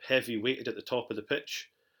heavy weighted at the top of the pitch.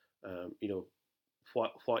 Why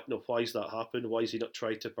has that happened? Why has he not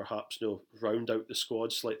tried to perhaps round out the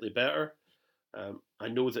squad slightly better? I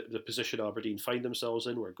know that the position Aberdeen find themselves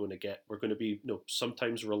in, we're going to be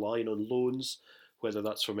sometimes relying on loans, whether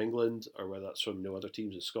that's from England or whether that's from other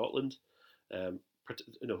teams in Scotland.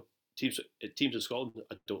 Teams in Scotland,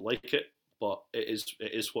 I don't like it, but it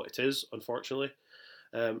is what it is, unfortunately.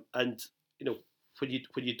 And when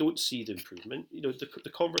you don't see the improvement,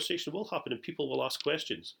 the conversation will happen and people will ask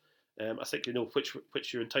questions. I think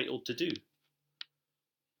which you're entitled to do.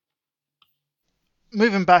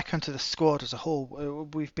 Moving back onto the squad as a whole,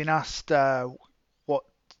 we've been asked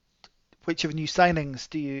which of the new signings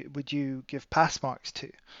would you give pass marks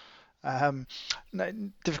to?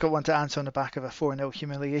 Difficult one to answer on the back of a 4-0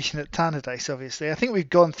 humiliation at Tannadice, obviously. I think we've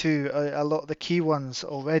gone through a lot of the key ones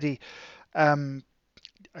already. I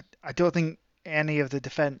don't think any of the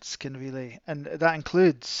defence can really, and that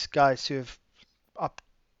includes guys who have up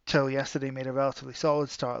till yesterday made a relatively solid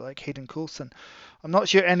start, like Hayden Coulson. I'm not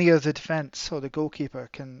sure any of the defence or the goalkeeper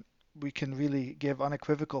we can really give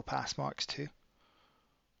unequivocal pass marks to.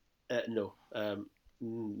 No,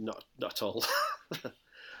 not at all.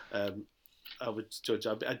 I would judge.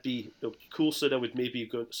 I'd be Coulson. I would maybe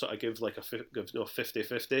go sort of give like a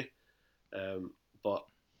 50-50. But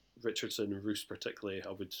Richardson and Roos particularly,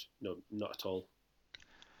 I would no, not at all.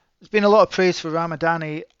 There's been a lot of praise for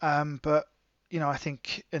Ramadani, but I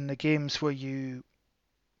think in the games where you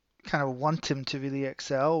kind of want him to really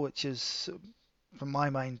excel, which is, from my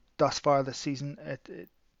mind, thus far this season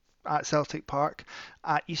at Celtic Park,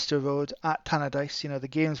 at Easter Road, at Tannadice, the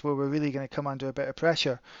games where we're really going to come under a bit of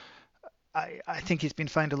pressure, I think he's been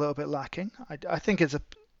found a little bit lacking. I think it's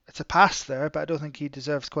a pass there, but I don't think he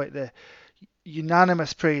deserves quite the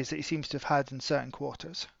unanimous praise that he seems to have had in certain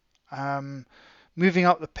quarters. Moving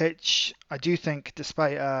up the pitch, I do think,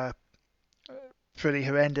 despite a pretty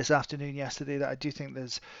horrendous afternoon yesterday, that I do think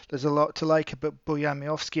there's a lot to like about Bojan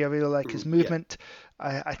Miovski. I really like his movement.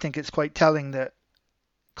 Yeah. I think it's quite telling that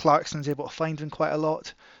Clarkson's able to find him quite a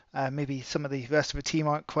lot. Maybe some of the rest of the team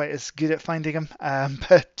aren't quite as good at finding him,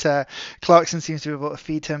 but Clarkson seems to be able to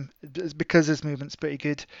feed him because his movement's pretty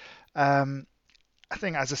good. I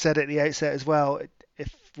think, as I said at the outset as well,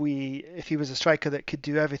 if he was a striker that could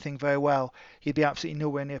do everything very well, he'd be absolutely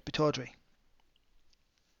nowhere near Pittodrie.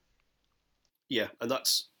 Yeah, and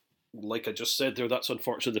that's, like I just said there, that's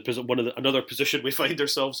unfortunately another position we find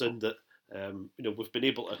ourselves in, that we've been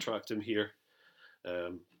able to attract him here.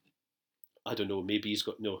 I don't know, maybe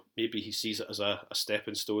he sees it as a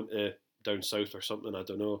stepping stone to down south or something, I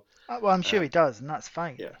don't know. Well, I'm sure he does, and that's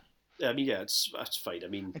fine. Yeah. I mean, yeah, that's fine. I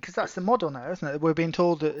mean, because that's the model now, isn't it? We're being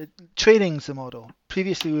told that training's the model.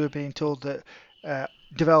 Previously, we were being told that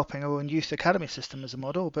developing our own youth academy system is a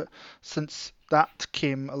model, but since that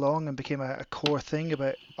came along and became a core thing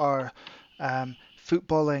about our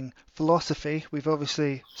footballing philosophy, we've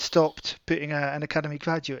obviously stopped putting an academy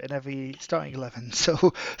graduate in every starting 11.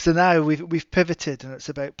 So now we've pivoted, and it's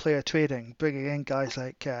about player trading, bringing in guys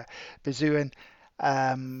like Bezuin,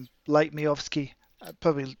 like Miovski.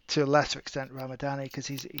 Probably to a lesser extent Ramadani, because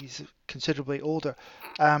he's considerably older.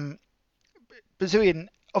 Bezuian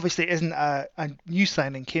obviously isn't a new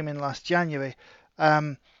signing, came in last January.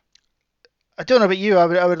 I don't know about you,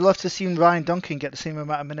 I would love to see Ryan Duncan get the same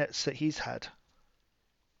amount of minutes that he's had.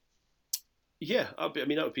 Yeah, I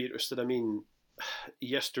would be interested. I mean,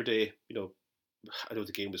 yesterday, I know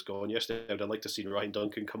the game was gone yesterday. I'd like to see Ryan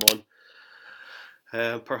Duncan come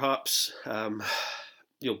on. Perhaps,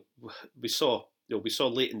 we saw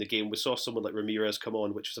late in the game, we saw someone like Ramirez come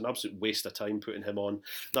on, which was an absolute waste of time putting him on.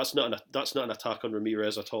 That's not an attack on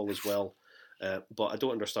Ramirez at all as well. But I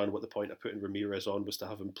don't understand what the point of putting Ramirez on was, to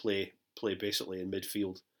have him play basically in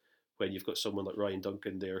midfield when you've got someone like Ryan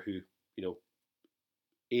Duncan there who,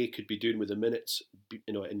 A, could be doing with the minutes,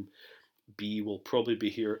 and B, will probably be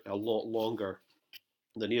here a lot longer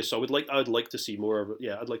than he is. So I'd like to see more.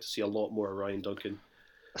 Yeah, I'd like to see a lot more of Ryan Duncan.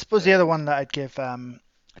 I suppose the other one that I'd give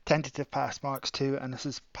tentative pass marks to, and this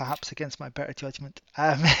is perhaps against my better judgment,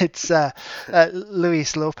 it's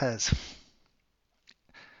Luis Lopez.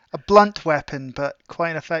 A blunt weapon, but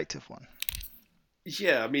quite an effective one.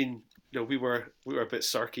 Yeah, I mean, we were a bit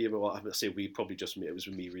sarky about what I'm going to say. We probably just it was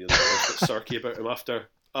with me really. I was a bit sarky about him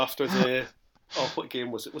after the what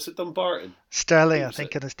game was it? Was it Dumbarton? Stirling, I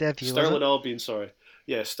think, in his debut. Stirling Albion, sorry.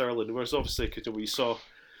 Yeah, Stirling. Whereas obviously, we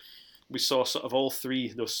saw sort of all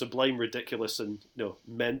three, sublime, ridiculous, and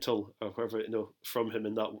mental, or whatever, from him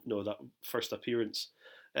in that first appearance.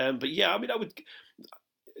 But yeah, I mean, I would.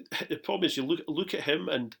 The problem is, you look at him,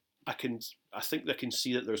 and I think they can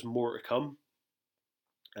see that there's more to come.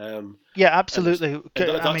 Yeah, absolutely.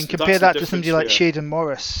 I mean, compare that to somebody like Shaden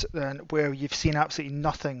Morris, where you've seen absolutely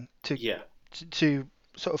nothing to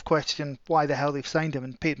sort of question why the hell they've signed him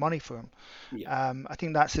and paid money for him. Yeah. I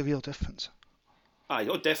think that's the real difference.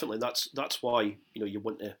 Definitely. That's why you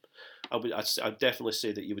want to. I'd definitely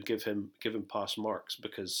say that you would give him pass marks,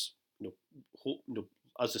 because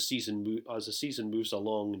as the season moves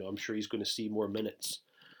along, I'm sure he's going to see more minutes,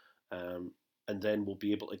 and then we'll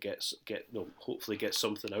be able to get hopefully get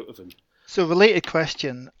something out of him. So, related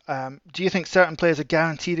question: do you think certain players are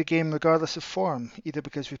guaranteed a game regardless of form, either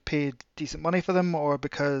because we've paid decent money for them, or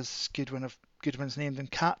because Goodwin's named them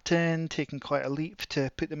captain, taking quite a leap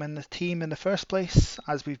to put them in the team in the first place,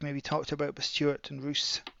 as we've maybe talked about with Stewart and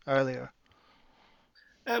Roos earlier?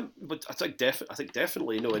 But I think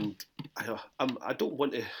definitely, and I don't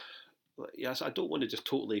want to. Yes, I don't want to just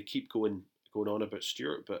totally keep going on about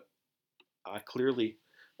Stewart, but I clearly,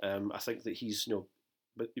 I think that he's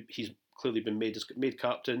but he's clearly been made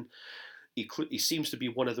captain. He seems to be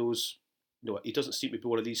one of those. He doesn't seem to be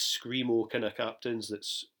one of these screamo kind of captains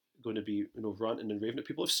that's going to be ranting and raving at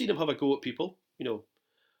people. I've seen him have a go at people,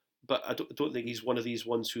 but I don't think he's one of these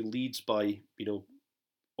ones who leads by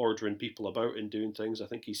ordering people about and doing things. I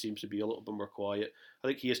think he seems to be a little bit more quiet. I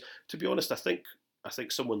think he is. To be honest, I think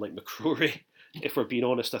someone like McCrory if we're being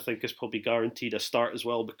honest, I think is probably guaranteed a start as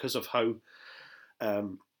well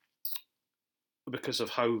um, because of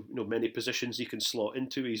how many positions he can slot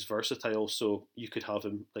into. He's versatile, so you could have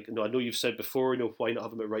him like I know you've said before. Why not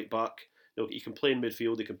have him at right back? He can play in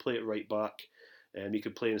midfield. He can play at right back. He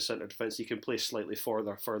can play in centre defence. He can play slightly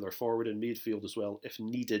further forward in midfield as well if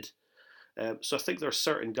needed. So I think there are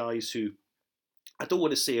certain guys who I don't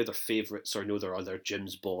want to say are their favourites or they're other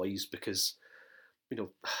Jim's boys, because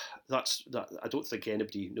that's that. I don't think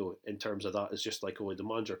anybody in terms of that is just like, oh, the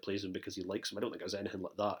manager plays him because he likes him. I don't think there's anything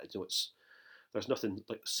like that. There's nothing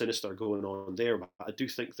like sinister going on there. But I do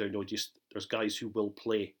think there's guys who will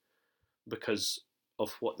play because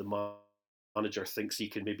of what the manager thinks he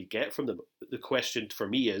can maybe get from them. The question for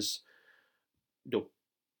me is,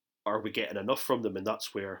 are we getting enough from them? And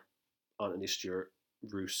that's where Anthony Stewart,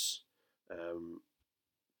 Roos,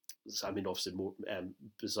 obviously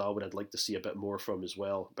Bizawa, I'd like to see a bit more from as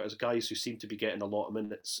well. But as guys who seem to be getting a lot of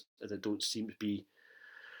minutes that don't seem to be,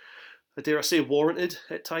 dare I say, warranted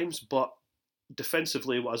at times. But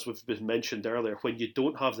defensively, as we've been mentioned earlier, when you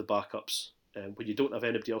don't have the backups, when you don't have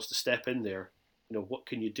anybody else to step in there, what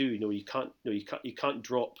can you do? You can't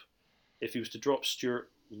drop. If he was to drop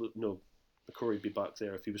Stewart, McCrory would be back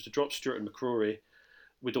there. If he was to drop Stewart and McCrory,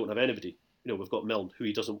 we don't have anybody. We've got Milne, who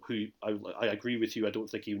he doesn't. Who I agree with you. I don't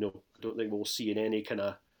think I don't think we'll see in any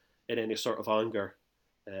sort of anger.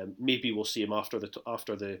 Maybe we'll see him after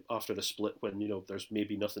the split when there's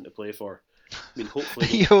maybe nothing to play for. I mean, hopefully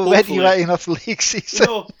you're already writing off the league season.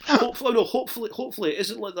 Hopefully it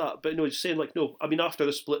isn't like that. But just saying after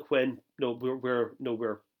the split when we're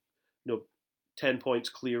 10 points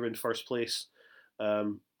clear in first place,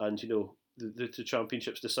 and the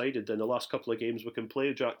championship's decided, then the last couple of games we can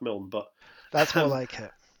play Jack Milne. But that's more like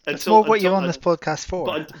it. That's more what you're on this podcast for.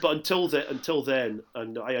 But until then,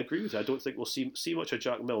 and I agree with you, I don't think we'll see much of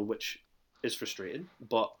Jack Milne, which is frustrating.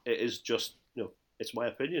 But it is just it's my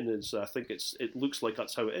opinion. I think it looks like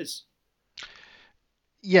that's how it is.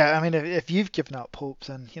 Yeah, I mean, if you've given up hope,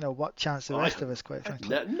 then what chance the rest of us, quite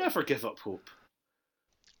frankly. Never give up hope.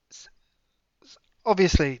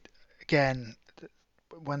 Obviously, again,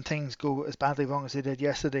 when things go as badly wrong as they did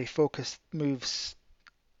yesterday, focus moves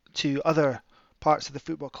to other parts of the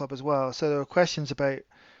football club as well. So there were questions about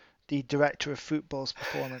the director of football's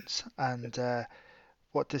performance and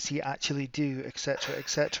what does he actually do, etc.,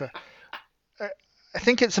 etc. I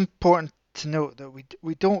think it's important to note that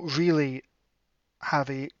we don't really have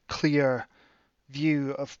a clear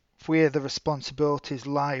view of where the responsibilities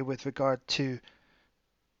lie with regard to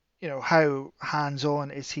how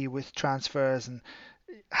hands-on is he with transfers and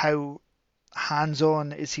how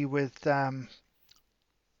hands-on is he with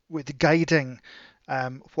guiding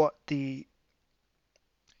what the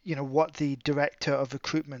director of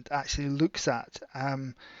recruitment actually looks at.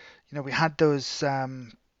 We had those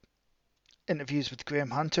interviews with Graham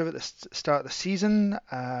Hunter at the start of the season,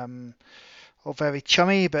 all very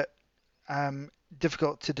chummy, but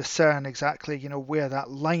difficult to discern exactly where that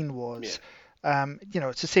line was. Yeah.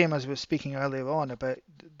 It's the same as we were speaking earlier on about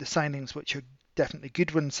the signings which are definitely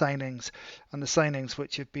Goodwin signings and the signings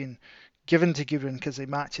which have been given to Goodwin because they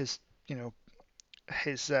match his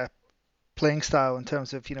playing style in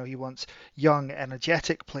terms of he wants young,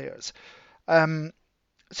 energetic players.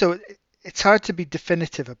 So it's hard to be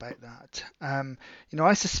definitive about that.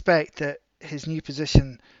 I suspect that his new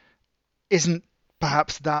position isn't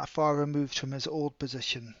perhaps that far removed from his old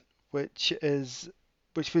position, which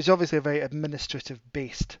was obviously a very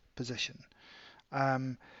administrative-based position.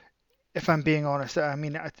 If I'm being honest, I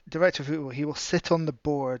mean, director of football, he will sit on the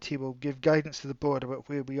board, he will give guidance to the board about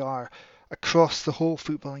where we are across the whole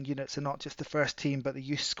footballing units, and not just the first team, but the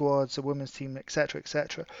youth squads, the women's team, etc.,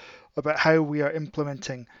 about how we are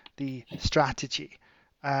implementing the strategy.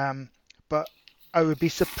 But I would be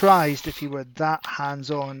surprised if he were that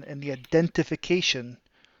hands-on in the identification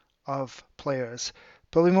of players.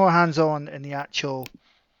 Probably more hands-on in the actual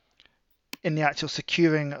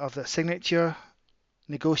securing of the signature,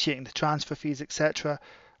 negotiating the transfer fees, etc.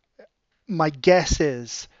 My guess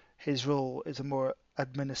is his role is a more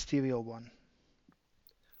administerial one.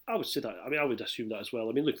 I would say that. I mean, I would assume that as well.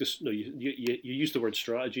 I mean, look, you used the word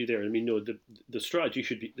strategy there. I mean, the strategy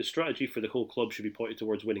for the whole club should be pointed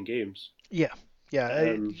towards winning games. Yeah.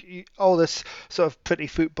 All this sort of pretty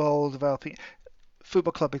football developing.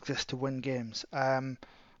 Football club exists to win games.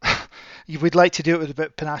 You would like to do it with a bit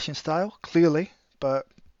of panache and style, clearly, but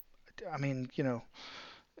I mean,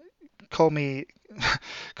 call me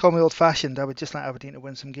old-fashioned. I would just like Aberdeen to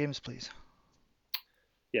win some games, please.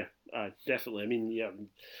 Yeah, definitely. I mean, yeah.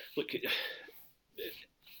 Look,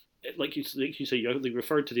 like you say, you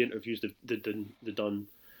referred to the interviews they've done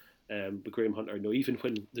with Graham Hunter. No, even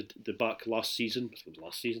when the back last season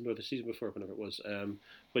or the season before, whenever it was,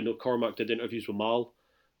 when Cormac did interviews with Mal,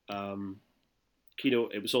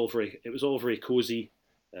 it was all very cosy.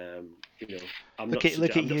 I'm look at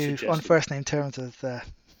you on first name terms with.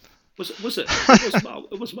 Was it? It was Mal.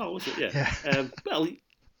 It was Mal, was it? Yeah. Yeah. Well,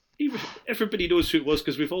 everybody knows who it was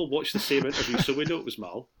because we've all watched the same interview, so we know it was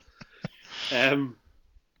Mal. You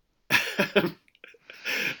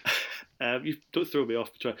don't throw me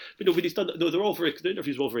off. But no, when he's done, no, the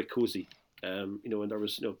interviews were all very cosy. And there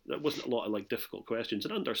wasn't a lot of difficult questions.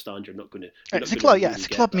 And I understand you're not going to. It's a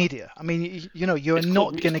club media. I mean, you're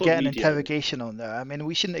not going to get an interrogation on there. I mean,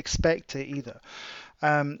 we shouldn't expect it either.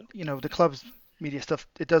 The club's media stuff,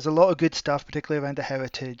 it does a lot of good stuff, particularly around the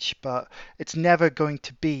heritage, but it's never going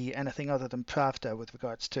to be anything other than Pravda with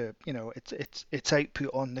regards to its output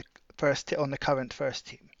on the current first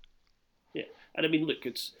team. Yeah, and I mean, look,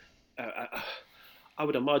 it's. I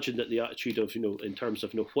would imagine that the attitude of in terms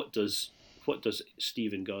of what does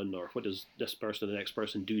Stephen Gunn or what does this person or the next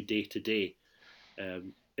person do day to day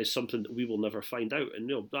is something that we will never find out, and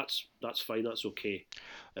that's fine, that's okay.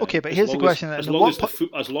 Okay, but here's the question: as long as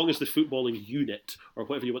the footballing unit, or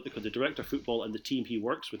whatever you want to call the director of football and the team he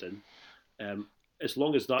works within, as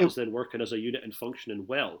long as that is then working as a unit and functioning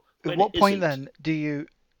well. At what point then do you,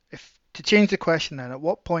 to change the question then, at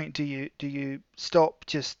what point do you stop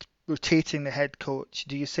just rotating the head coach?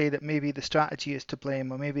 Do you say that maybe the strategy is to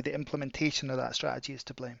blame, or maybe the implementation of that strategy is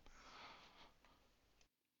to blame?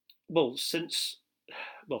 Well, since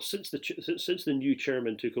the new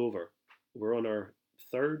chairman took over, we're on our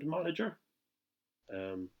third manager,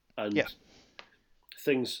 and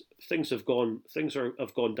things have gone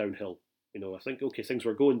downhill. I think things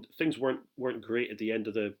weren't great at the end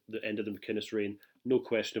of the McInnes reign. No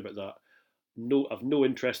question about that. I've no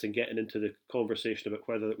interest in getting into the conversation about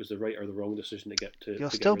whether it was the right or the wrong decision to get to. You'll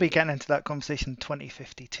still be getting into that conversation in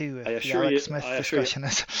 2052 if the Alex Smith discussion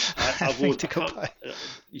is. I won't.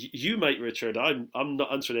 You might, Richard. I'm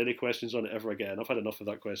not answering any questions on it ever again. I've had enough of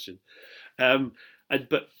that question.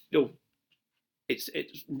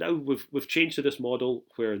 It's now we've changed to this model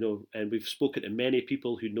where and we've spoken to many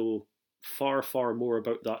people who know far more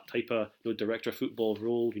about that type of director of football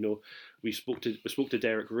role. We spoke to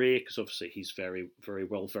Derek Ray because obviously he's very very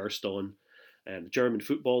well versed on German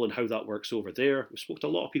football and how that works over there. We spoke to a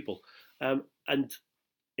lot of people, and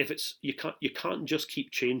if it's you can't just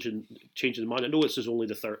keep changing the man. I know this is only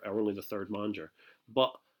the third manager,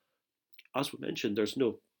 but as we mentioned, there's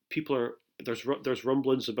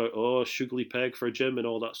rumblings about Sugly Peg for Jim and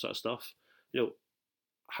all that sort of stuff.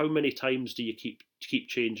 How many times do you keep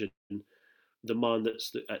changing the man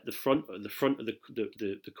that's at the front of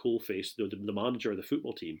the coal face, the manager of the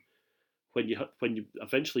football team? When you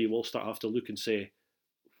eventually you will start have to look and say,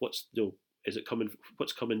 what's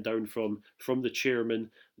coming down from the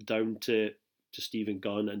chairman down to Stephen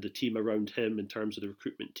Gunn and the team around him in terms of the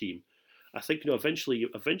recruitment team. I think eventually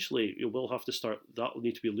you will have to start. That will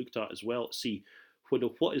need to be looked at as well. See,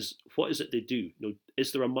 what is it they do?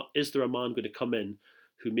 Is there a man going to come in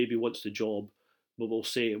who maybe wants the job, but will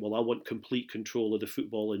say, well, I want complete control of the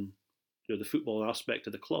football and the football aspect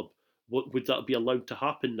of the club? Would that be allowed to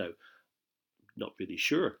happen now? Not really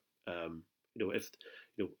sure. If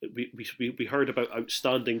we heard about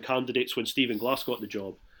outstanding candidates when Stephen Glass got the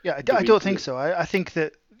job. Yeah, I don't think so. I think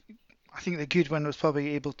that Goodwin was probably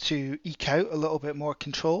able to eke out a little bit more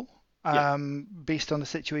control based on the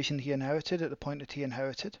situation he inherited at the point that he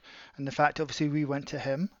inherited, and the fact obviously we went to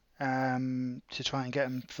him to try and get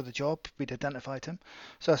him for the job. We'd identified him,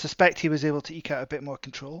 so I suspect he was able to eke out a bit more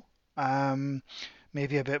control,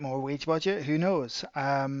 maybe a bit more wage budget. Who knows?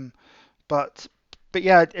 But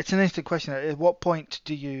yeah, it's an interesting question. At what point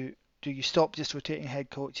do you stop just rotating head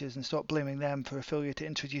coaches and stop blaming them for a failure to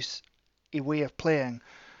introduce a way of playing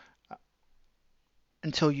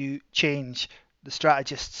until you change the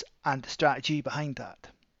strategists and the strategy behind that?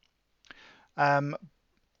 I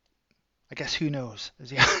guess who knows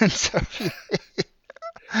is the answer.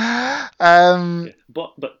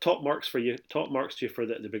 But top marks to you for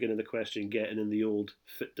the beginning of the question, getting in the old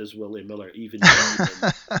fit does Willie Miller even.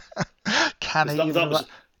 Can it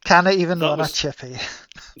even run a chippy?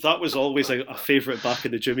 That was always a favourite back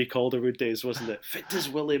in the Jimmy Calderwood days, wasn't it? Fit does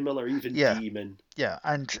Willie Miller even demon. Yeah,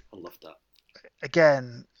 and I love that.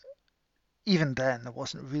 Again, even then there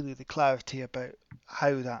wasn't really the clarity about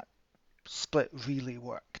how that split really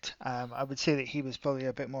worked. I would say that he was probably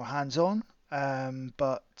a bit more hands-on,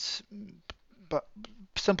 but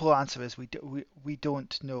simple answer is we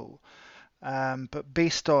don't know. But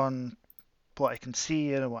based on what I can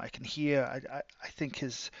see and what I can hear, I think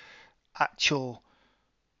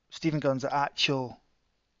Stephen Gunn's actual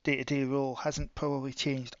day-to-day role hasn't probably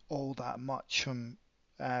changed all that much from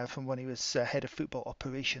when he was head of football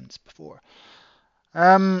operations before.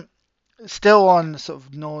 Still on sort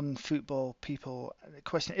of non-football people, the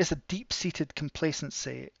question is a deep-seated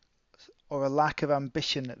complacency or a lack of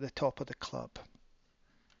ambition at the top of the club?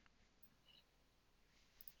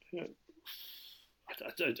 Yeah.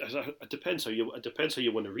 It depends how you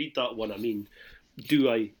want to read that one. I mean, do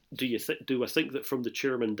I think that from the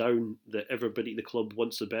chairman down that everybody at the club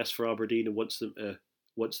wants the best for Aberdeen and wants them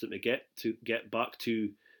to get back to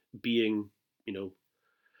being,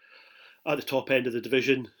 at the top end of the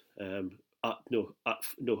division, at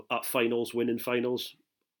finals, winning finals.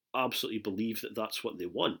 Absolutely believe that that's what they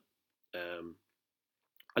want.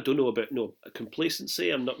 I don't know about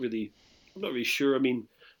complacency. I'm not really sure. I mean,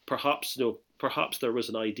 perhaps there was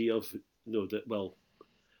an idea of that, well,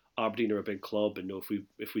 Aberdeen are a big club, and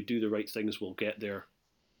if we do the right things, we'll get there.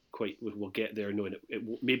 We'll get there. Knowing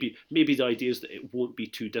maybe the idea is that it won't be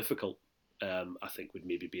too difficult. I think would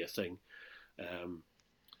maybe be a thing,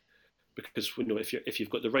 because if you've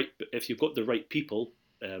got the right people,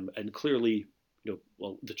 and clearly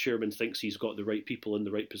the chairman thinks he's got the right people in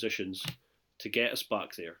the right positions to get us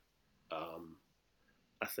back there.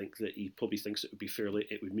 I think that he probably thinks it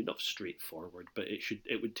would be not straightforward, but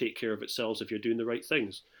it would take care of itself if you're doing the right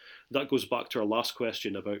things. That goes back to our last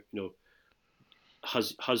question about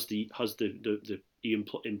has he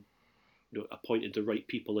appointed the right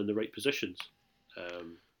people in the right positions.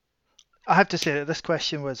 I have to say that this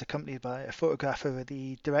question was accompanied by a photograph of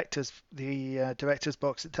the director's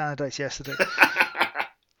box at Tannadice yesterday,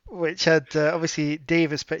 which had obviously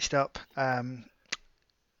Dave has pitched up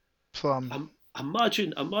from.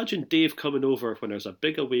 Imagine Dave coming over when there's a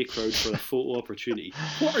big away crowd for a photo opportunity.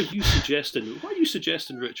 What are you suggesting? What are you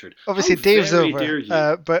suggesting, Richard? Obviously, Dave's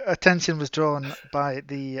over, but attention was drawn by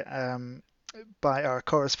by our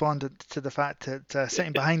correspondent to the fact that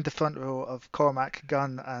sitting behind the front row of Cormac,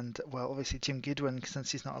 Gunn, and obviously Jim Goodwin, since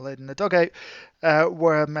he's not allowed in the dugout,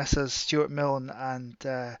 were Messrs Stuart Milne and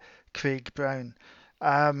Craig Brown.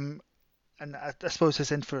 And I suppose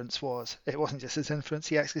his inference was, it wasn't just his inference,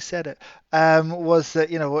 he actually said it, was that,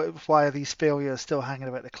 why are these failures still hanging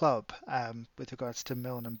about the club with regards to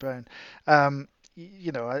Milne and Brown? I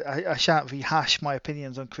shan't rehash my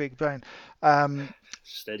opinions on Craig Brown.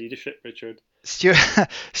 Steady the ship, Richard.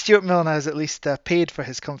 Stuart Milne has at least paid for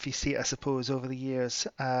his comfy seat, I suppose, over the years.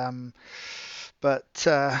 But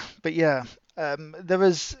yeah, I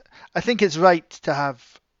think it's right to have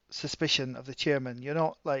suspicion of the chairman. You're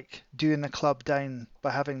not doing the club down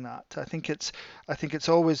by having that. I think it's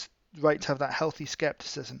always right to have that healthy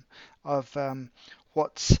skepticism of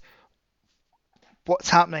what's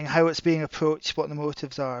happening, how it's being approached, what the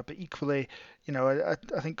motives are. But equally, I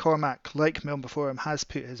think Cormac, like Milne before him, has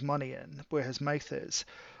put his money in where his mouth is,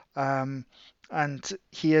 and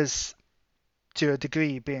he is to a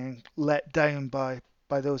degree being let down by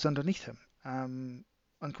those underneath him,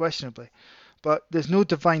 unquestionably. But there's no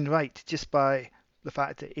divine right just by the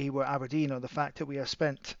fact that we're Aberdeen or the fact that we have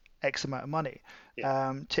spent X amount of money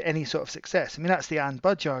to any sort of success. I mean, that's the Anne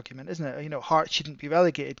Budge argument, isn't it? Hearts shouldn't be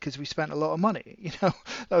relegated because we spent a lot of money. That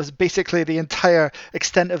was basically the entire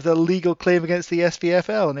extent of the legal claim against the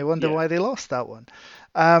SPFL, and they wonder why they lost that one.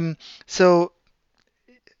 So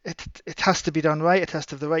it has to be done right. It has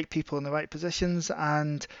to have the right people in the right positions,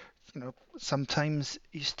 and sometimes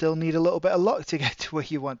you still need a little bit of luck to get to where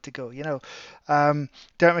you want to go. Derek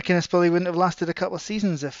McInnes probably wouldn't have lasted a couple of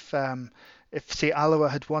seasons if say Alloa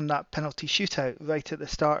had won that penalty shootout right at the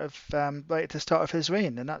start of his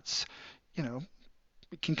reign, and that's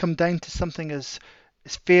it can come down to something as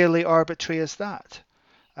fairly arbitrary as that.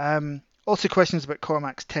 Also, questions about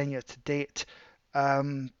Cormac's tenure to date.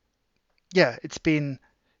 It's been.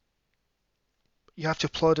 You have to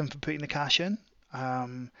applaud him for putting the cash in.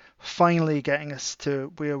 Finally getting us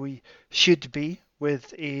to where we should be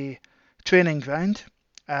with a training ground.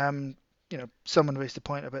 Someone raised a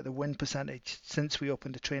point about the win percentage since we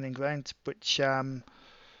opened the training ground, which it's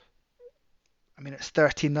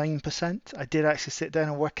 39%. I did actually sit down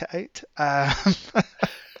and work it out.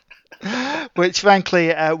 Which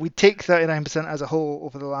frankly, we'd take 39% as a whole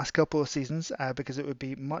over the last couple of seasons because it would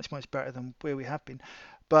be much, much better than where we have been.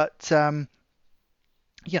 But it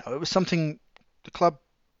was something the club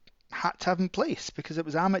had to have in place because it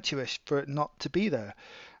was amateurish for it not to be there.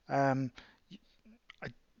 I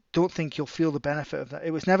don't think you'll feel the benefit of that.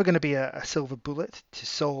 It was never going to be a silver bullet to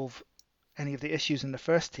solve any of the issues in the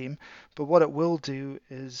first team, but what it will do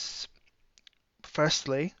is,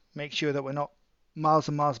 firstly, make sure that we're not miles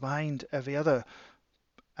and miles behind every other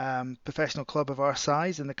professional club of our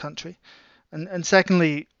size in the country, and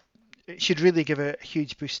secondly, it should really give a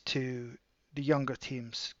huge boost to the younger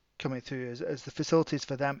teams coming through as the facilities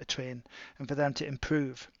for them to train and for them to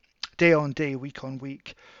improve day on day, week on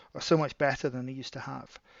week, are so much better than they used to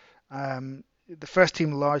have. The first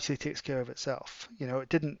team largely takes care of itself. It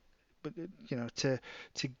didn't, but to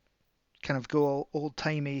kind of go old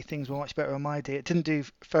timey, things were much better on my day. It didn't do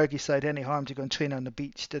Fergie's side any harm to go and train on the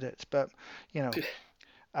beach, did it? But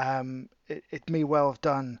it may well have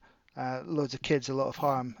done loads of kids a lot of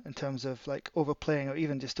harm in terms of like overplaying or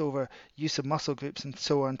even just over use of muscle groups and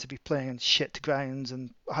so on, to be playing in shit grounds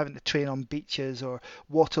and having to train on beaches or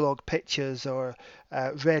waterlogged pitches or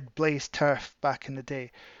red blazed turf back in the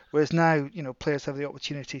day. Whereas now, players have the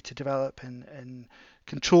opportunity to develop in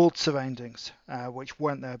controlled surroundings, which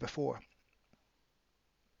weren't there before.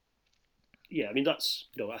 Yeah, I mean that's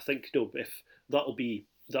I think if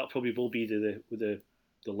that probably will be the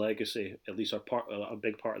legacy, at least a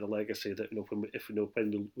big part of the legacy that when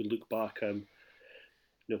we look back, when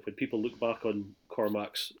people look back on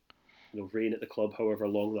Cormac's reign at the club, however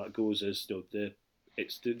long that goes, is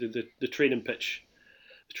it's the training pitch,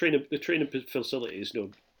 the training facilities.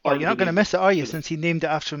 Oh, you're not going to miss it, are you? Since he named it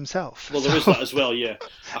after himself. Well, there is that as well, yeah.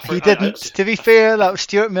 He didn't. To be fair, that was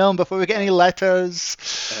Stuart Milne before we get any letters.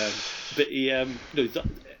 But he,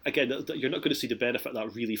 again, you're not going to see the benefit of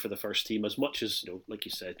that really for the first team as much as like you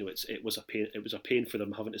said. It was a pain. It was a pain for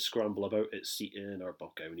them having to scramble about at Seaton or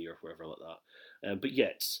Balgownie or wherever like that. But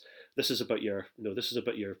yet, this is about your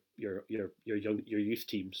youth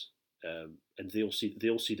teams. And they'll see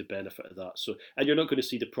the benefit of that. So, and you're not going to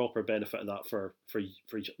see the proper benefit of that for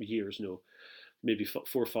years, maybe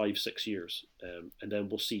 4, 5, 6 years, and then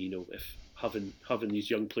we'll see, if having these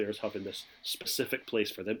young players having this specific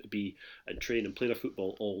place for them to be and train and play their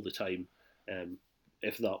football all the time,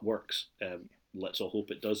 if that works, let's all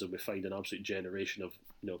hope it does, and we find an absolute generation of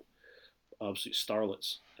absolute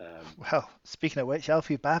starlets. Well, speaking of which,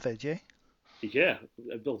 Alfie Bavidge, eh? Yeah,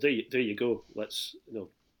 well, there you go.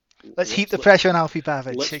 Let's heap the pressure on Alfie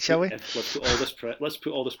Bavidge, shall we? Let's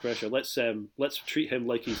put all this pressure. Let's treat him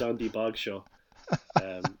like he's Andy Bagshaw.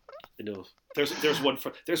 There's one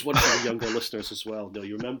for the younger listeners as well.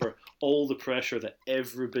 You remember all the pressure that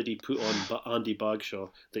everybody put on Andy Bagshaw,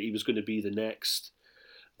 that he was going to be the next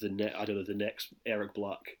Eric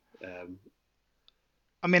Black.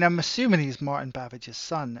 I mean, I'm assuming he's Martin Bavidge's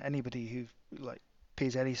son. Anybody who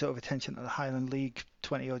pays any sort of attention to the Highland League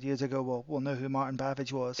 20 odd years ago will know who Martin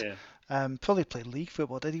Bavidge was. Yeah. Probably played league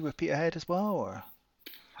football. Did he with Peterhead as well, or?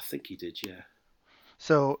 I think he did, yeah.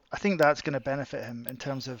 So I think that's going to benefit him in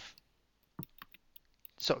terms of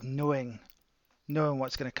sort of knowing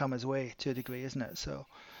what's going to come his way to a degree, isn't it? So,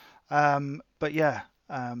 but yeah,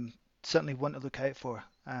 certainly one to look out for.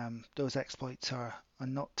 Those exploits are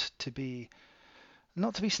not to be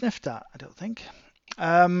sniffed at, I don't think.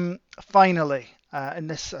 Finally, and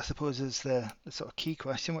this I suppose is the sort of key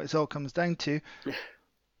question, what it all comes down to: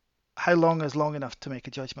 how long is long enough to make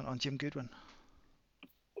a judgment on Jim Goodwin?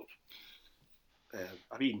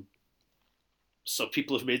 I mean, some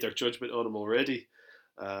people have made their judgment on him already.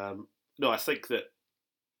 No, I think that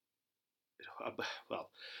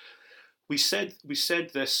we said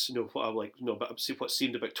this. What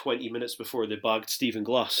seemed about 20 minutes before they bagged Stephen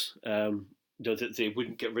Glass. That they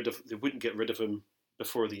wouldn't get rid of him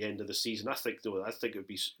before the end of the season. I think it would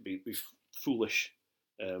be foolish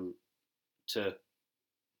to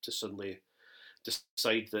suddenly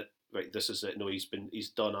decide that this is it. No, he's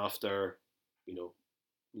done after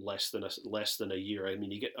less than a year. I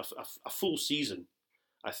mean, you get a full season.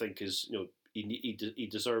 I think is he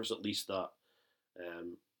deserves at least that.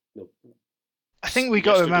 I think we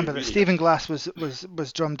got to remember that Stephen Glass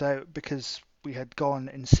was drummed out because we had gone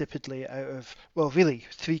insipidly out of, really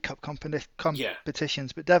 3 cup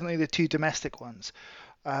competitions, but definitely the 2 domestic ones.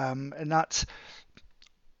 And that's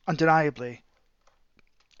undeniably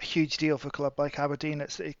a huge deal for a club like Aberdeen.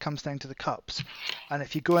 It comes down to the cups. And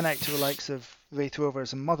if you're going out to the likes of Raith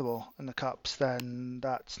Rovers and Motherwell in the cups, then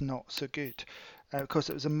that's not so good. Of course,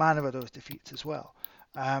 it was a manner of those defeats as well.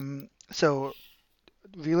 So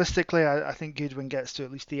realistically, I think Goodwin gets to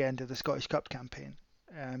at least the end of the Scottish Cup campaign.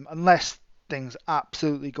 Unless things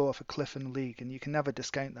absolutely go off a cliff in the league, and you can never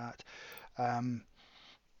discount that.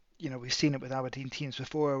 We've seen it with Aberdeen teams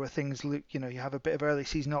before, where things look, you have a bit of early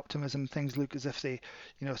season optimism, things look as if they,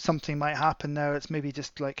 something might happen there. It's maybe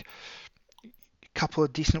just like a couple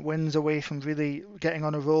of decent wins away from really getting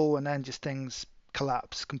on a roll, and then just things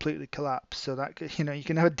completely collapse. So that, you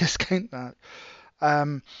can never discount that.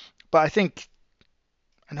 But I think,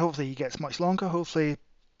 and hopefully he gets much longer, hopefully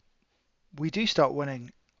we do start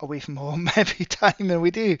winning away from home every time, and we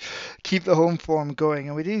do keep the home form going,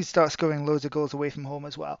 and we do start scoring loads of goals away from home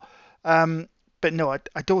as well. But no,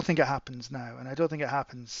 I don't think it happens now, and I don't think it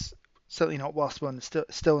happens. Certainly not whilst we're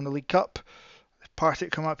still in the League Cup. If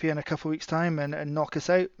Partick come up here in a couple of weeks' time and knock us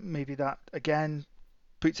out, maybe that again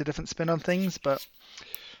puts a different spin on things. But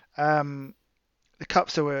the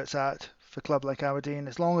Cups are where it's at for a club like Aberdeen.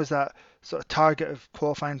 As long as that sort of target of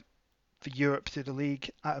qualifying for Europe through the league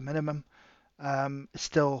at a minimum is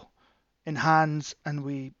still in hands, and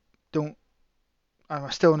we don't, and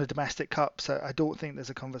we're still in the domestic cup, so I don't think there's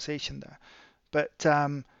a conversation there. But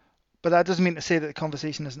that doesn't mean to say that the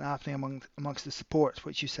conversation isn't happening amongst the support,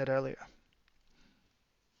 which you said earlier.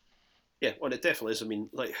 Yeah, well, it definitely is. I mean,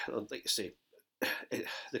 like you say,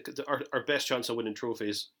 our best chance of winning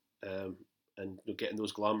trophies and getting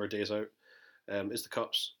those glamour days out is the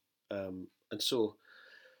cups. And so,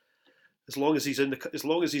 as long as he's in the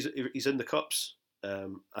cups,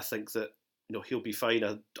 I think that he'll be fine.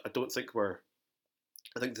 I don't think we're.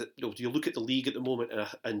 I think that you look at the league at the moment,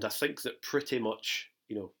 and I think that pretty much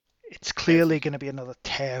it's clearly going to be another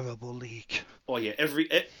terrible league. Oh yeah,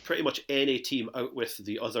 pretty much any team out with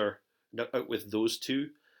those two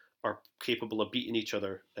are capable of beating each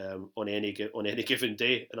other on any given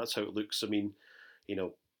day, and that's how it looks. I mean,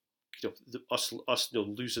 us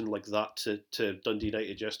losing like that to Dundee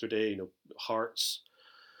United yesterday. Hearts.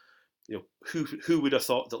 Who would have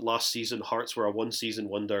thought that last season Hearts were a one season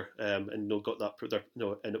wonder and got that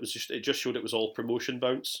and it just showed it was all promotion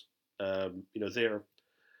bounce. They're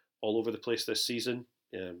all over the place this season.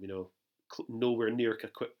 Nowhere near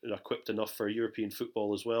equipped enough for European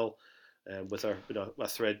football as well. With a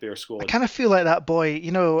threadbare squad. I kind of feel like that boy,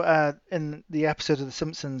 in the episode of The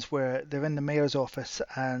Simpsons where they're in the mayor's office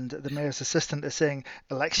and the mayor's assistant is saying,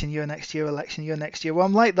 election year next year, election year next year. Well,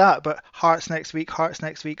 I'm like that, but Hearts next week, Hearts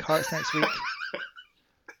next week, Hearts next week.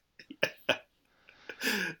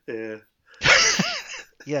 Yeah.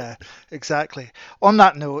 Yeah, exactly. On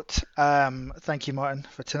that note, thank you, Martin,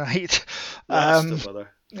 for tonight.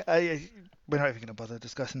 We're not even going to bother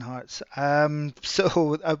discussing Hearts.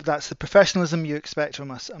 So that's the professionalism you expect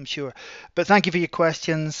from us, I'm sure. But thank you for your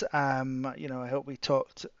questions. I hope we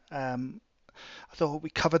talked. I thought we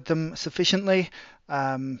covered them sufficiently.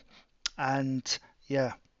 And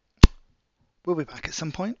yeah, we'll be back at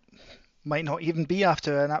some point. Might not even be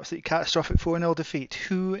after an absolutely catastrophic 4-0 defeat.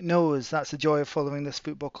 Who knows? That's the joy of following this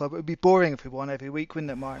football club. It would be boring if we won every week,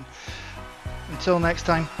 wouldn't it, Martin? Until next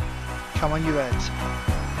time, come on, you Reds.